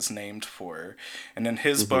ACLS is named for. And in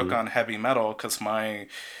his book on heavy metal, because my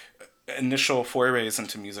initial forays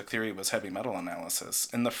into music theory was heavy metal analysis.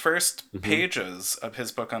 In the first pages of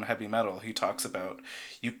his book on heavy metal, he talks about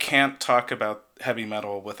you can't talk about heavy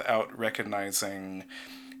metal without recognizing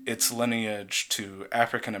its lineage to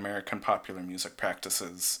African American popular music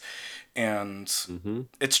practices. And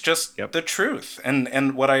it's just the truth.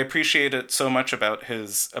 And what I appreciate it so much about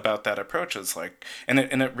that approach is and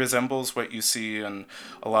it resembles what you see in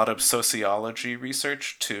a lot of sociology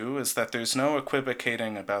research too, is that there's no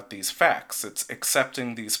equivocating about these facts. It's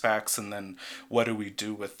accepting these facts and then what do we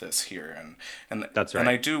do with this here? And that's right. And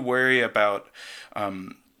I do worry about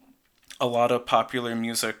a lot of popular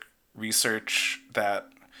music research that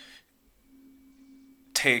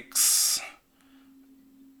takes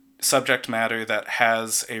subject matter that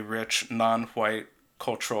has a rich non-white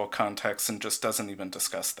cultural context and just doesn't even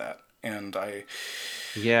discuss that. And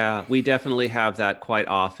we definitely have that quite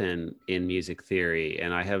often in music theory.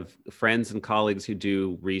 And I have friends and colleagues who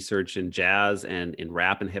do research in jazz and in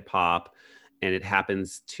rap and hip hop, and it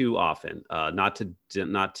happens too often. Not to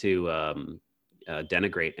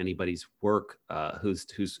denigrate anybody's work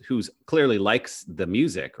who's clearly likes the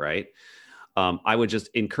music, right? I would just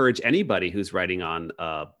encourage anybody who's writing on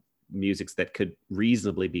musics that could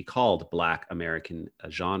reasonably be called Black American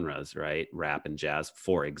genres, right? Rap and jazz,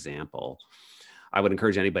 for example. I would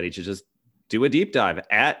encourage anybody to just do a deep dive,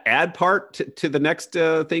 add part to the next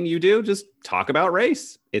thing you do, just talk about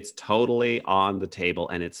race. It's totally on the table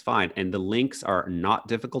and it's fine. And the links are not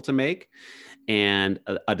difficult to make. And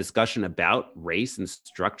a discussion about race and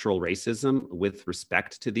structural racism with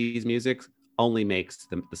respect to these musics only makes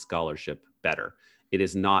the scholarship better. It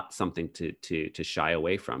is not something to shy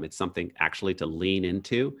away from. It's something actually to lean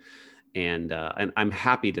into. And I'm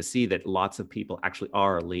happy to see that lots of people actually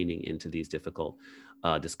are leaning into these difficult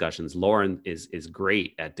discussions. Lauren is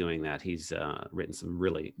great at doing that. He's written some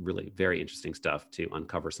really, really very interesting stuff to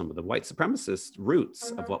uncover some of the white supremacist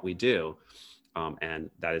roots of what we do. And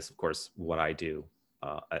that is, of course, what I do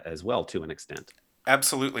as well, to an extent.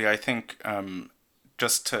 Absolutely. I think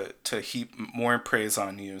just to heap more praise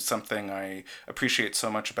on you, something I appreciate so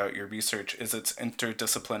much about your research is its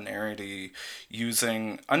interdisciplinarity,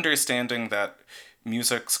 understanding that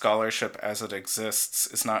music scholarship as it exists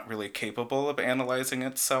is not really capable of analyzing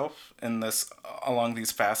itself along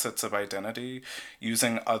these facets of identity,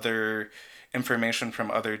 using other information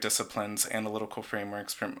from other disciplines, analytical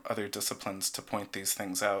frameworks from other disciplines to point these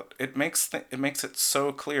things out. It makes it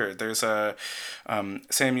so clear. There's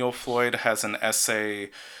Samuel Floyd has an essay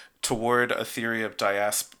toward a theory of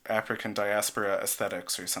African diaspora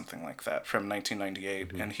aesthetics or something like that from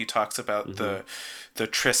 1998, and he talks about the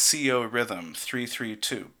tresillo rhythm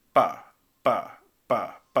 3-3-2, ba ba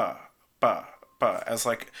ba ba ba as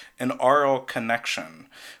like an oral connection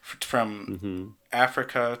from Hmm.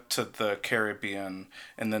 Africa to the Caribbean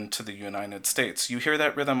and then to the United States. You hear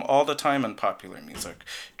that rhythm all the time in popular music.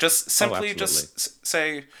 Just Oh, simply absolutely.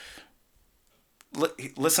 say,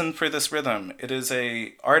 listen for this rhythm. It is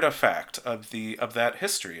a artifact of that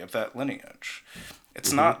history, of that lineage. It's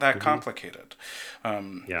Hmm. not that Hmm. complicated.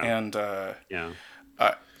 Yeah. And Yeah.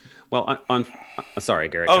 uh, Well, sorry,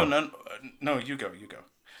 Garrett, oh go. no, no, you go, you go.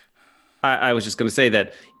 I was just going to say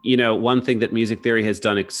that, one thing that music theory has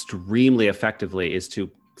done extremely effectively is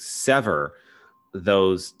to sever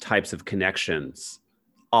those types of connections,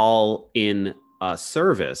 all in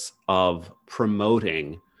service of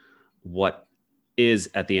promoting what is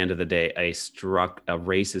at the end of the day a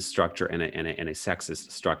racist structure and a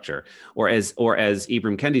sexist structure, or as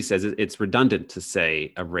Ibram Kendi says, it's redundant to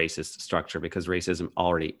say a racist structure because racism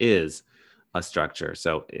already is a structure.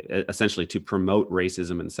 So essentially, to promote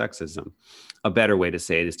racism and sexism, a better way to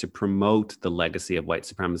say it is to promote the legacy of white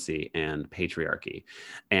supremacy and patriarchy,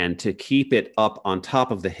 and to keep it up on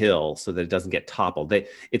top of the hill so that it doesn't get toppled.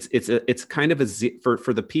 It's kind of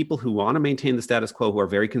for the people who want to maintain the status quo, who are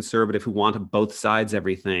very conservative, who want to both sides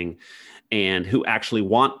everything, and who actually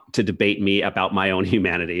want to debate me about my own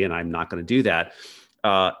humanity, and I'm not going to do that.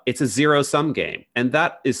 It's a zero-sum game, and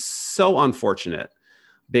that is so unfortunate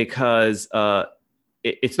because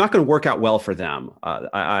it's not going to work out well for them.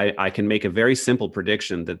 I can make a very simple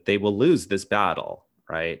prediction that they will lose this battle,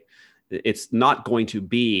 right? It's not going to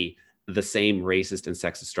be the same racist and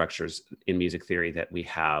sexist structures in music theory that we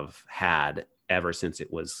have had ever since it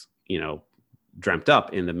was, dreamt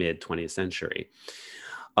up in the mid 20th century.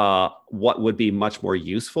 What would be much more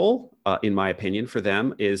useful, in my opinion, for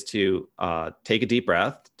them is to take a deep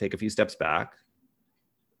breath, take a few steps back,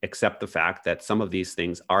 accept the fact that some of these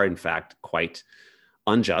things are in fact quite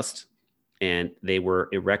unjust, and they were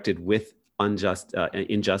erected with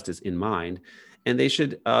injustice in mind, and they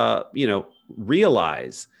should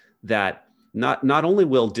realize that not only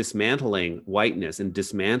will dismantling whiteness and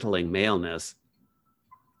dismantling maleness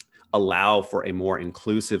allow for a more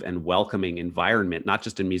inclusive and welcoming environment, not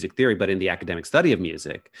just in music theory but in the academic study of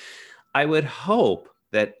music. I would hope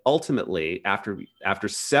that ultimately, after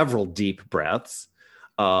several deep breaths,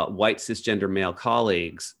 white cisgender male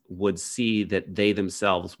colleagues would see that they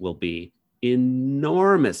themselves will be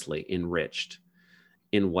enormously enriched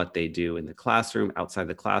in what they do in the classroom, outside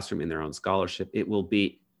the classroom, in their own scholarship. It will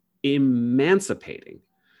be emancipating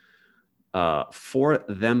for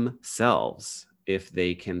themselves if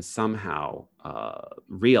they can somehow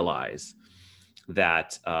realize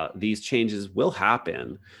that these changes will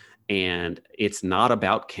happen. And it's not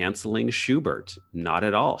about canceling Schubert, not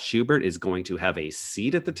at all. Schubert is going to have a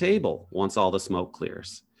seat at the table once all the smoke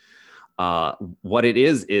clears. What it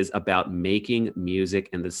is about making music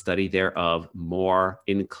and the study thereof more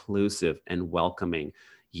inclusive and welcoming.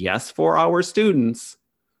 Yes, for our students,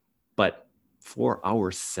 but for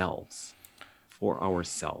ourselves. For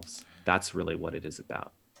ourselves. That's really what it is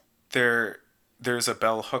about. There's a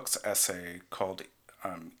Bell Hooks essay called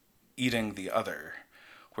 "Eating the Other,"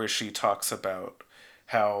 where she talks about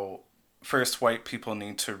how first white people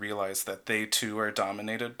need to realize that they too are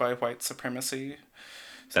dominated by white supremacy.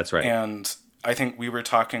 That's right. And I think we've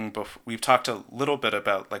talked a little bit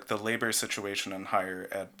about like the labor situation in higher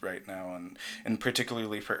ed right now, and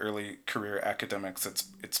particularly for early career academics,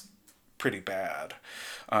 it's pretty bad.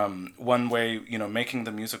 One way, making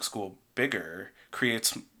the music school bigger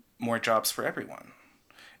creates more jobs for everyone.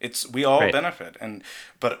 We all Right. benefit.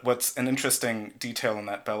 But what's an interesting detail in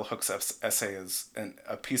that Bell Hooks essay is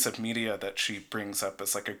a piece of media that she brings up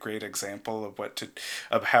as like a great example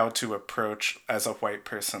of how to approach as a white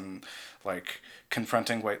person, like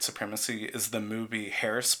confronting white supremacy, is the movie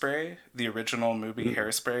Hairspray, the original movie Mm,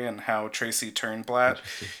 Hairspray, and how Tracy Turnblatt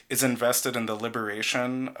interesting. is invested in the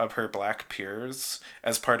liberation of her black peers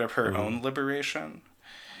as part of her Uh, own liberation.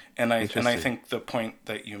 And I interesting. think the point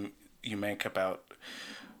that you make about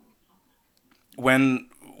when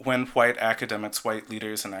white academics, white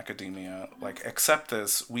leaders in academia like accept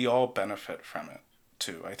this, we all benefit from it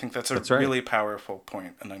too. I think that's a That's right. really powerful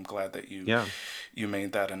point, and I'm glad that Yeah. you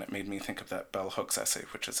made that, and it made me think of that Bell Hooks essay,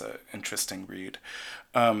 which is an interesting read.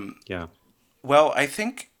 Yeah. Well, I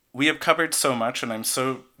think we have covered so much, and I'm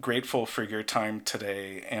so grateful for your time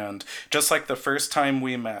today. And just like the first time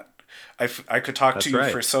we met, I could talk to That's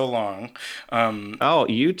you for right. so long. Oh,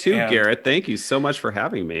 you too, And Garrett. Thank you so much for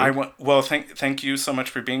having me. thank you so much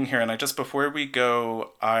for being here. And before we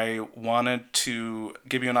go, I wanted to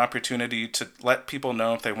give you an opportunity to let people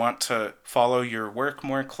know if they want to follow your work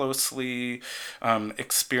more closely,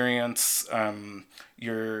 experience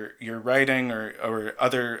your writing or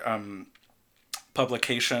other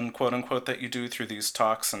publication, quote unquote, that you do through these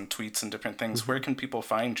talks and tweets and different things, where can people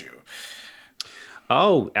find you?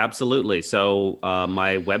 Oh, absolutely. So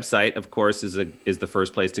my website, of course, is the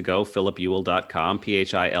first place to go, philipewell.com,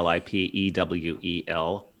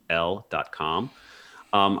 philipewell.com.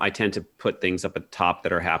 I tend to put things up at the top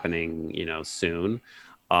that are happening, soon.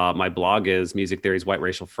 My blog is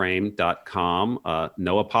musictheorieswhiteracialframe.com.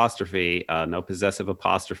 No apostrophe, no possessive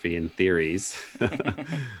apostrophe in theories.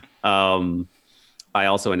 um, I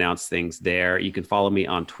also announce things there. You can follow me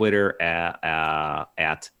on Twitter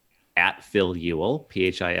at Phil Ewell,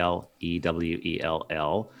 Philewell.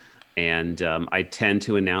 And I tend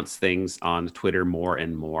to announce things on Twitter more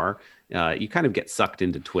and more. You kind of get sucked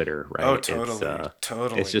into Twitter, Oh, right? totally, It's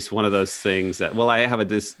totally. just one of those things that, well, I have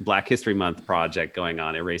this Black History Month project going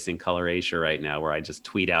on, Erasing Color Asia right now, where I just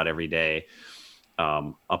tweet out every day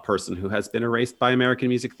a person who has been erased by American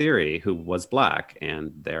music theory who was Black.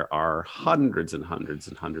 And there are hundreds and hundreds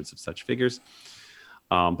and hundreds of such figures.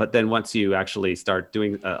 But then once you actually start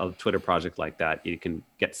doing a Twitter project like that, you can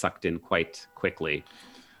get sucked in quite quickly.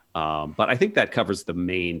 But I think that covers the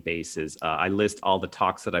main bases. I list all the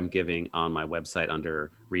talks that I'm giving on my website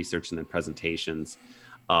under research and then presentations.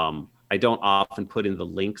 I don't often put in the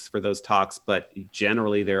links for those talks, but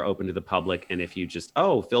generally they're open to the public. And if you just,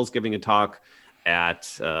 Phil's giving a talk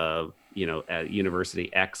at at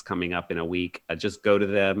University X coming up in a week, just go to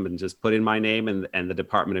them and just put in my name and the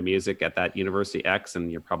Department of Music at that University X,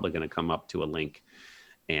 and you're probably going to come up to a link.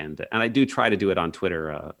 And I do try to do it on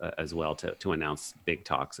Twitter as well to announce big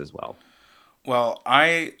talks as well. Well,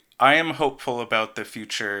 I am hopeful about the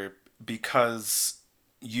future because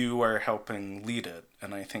you are helping lead it,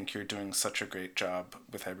 and I think you're doing such a great job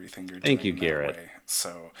with everything you're Thank doing you, that Garrett. way.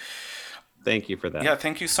 So, Thank you for that. yeah,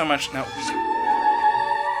 thank you so much. Now,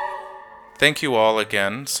 thank you all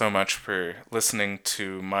again so much for listening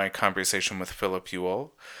to my conversation with Philip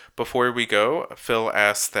Ewell. Before we go, Phil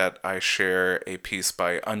asked that I share a piece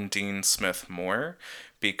by Undine Smith Moore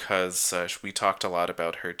because we talked a lot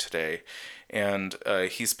about her today. And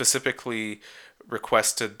he specifically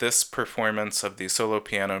requested this performance of the solo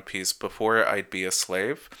piano piece Before I'd Be a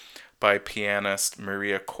Slave by pianist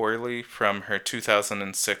Maria Corley from her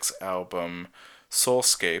 2006 album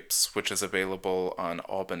Soulscapes, which is available on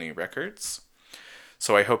Albany Records.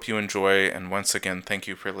 So I hope you enjoy, and once again, thank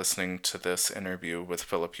you for listening to this interview with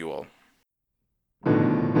Philip Ewell.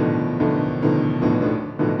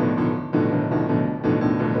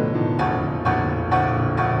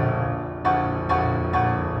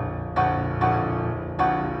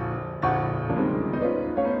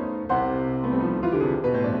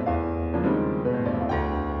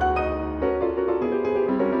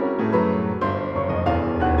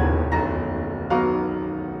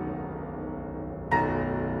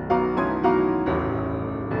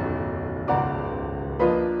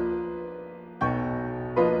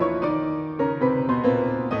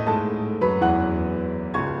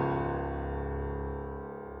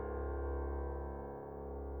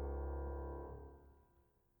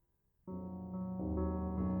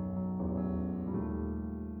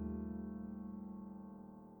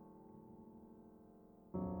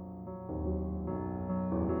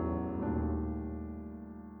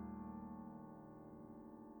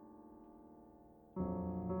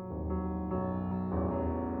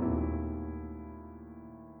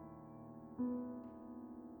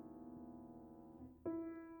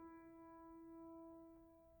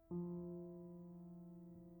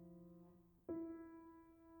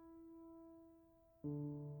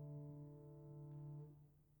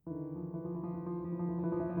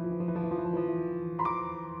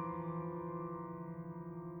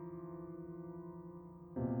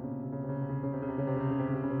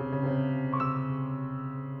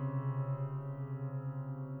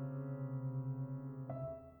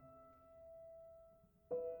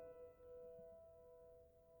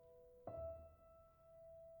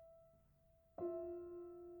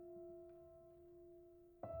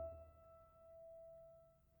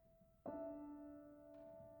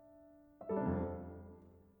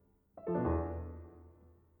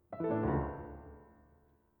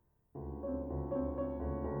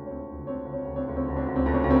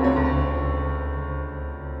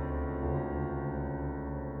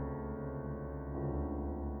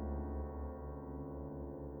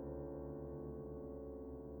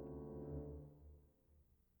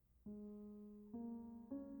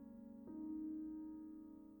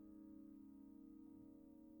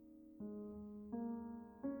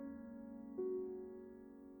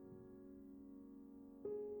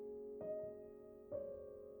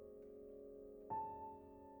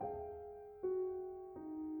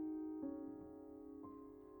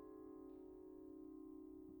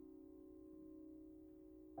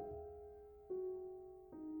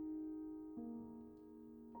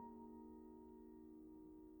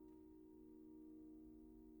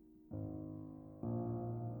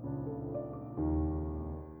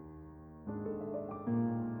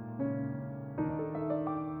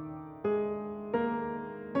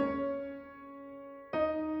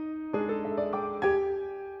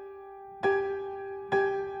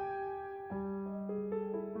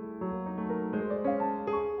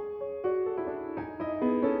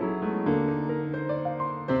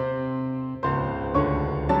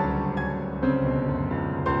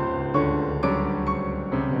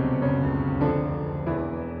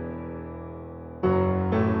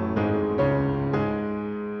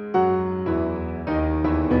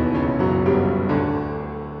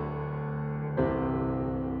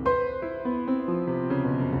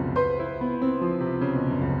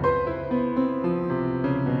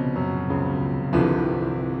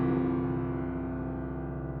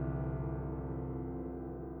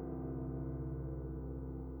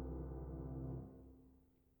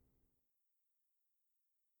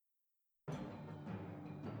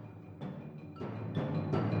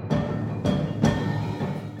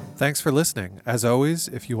 Thanks for listening. As always,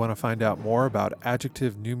 if you want to find out more about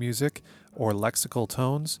adjective new music or lexical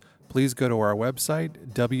tones, please go to our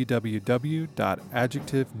website,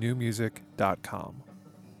 www.adjectivenewmusic.com.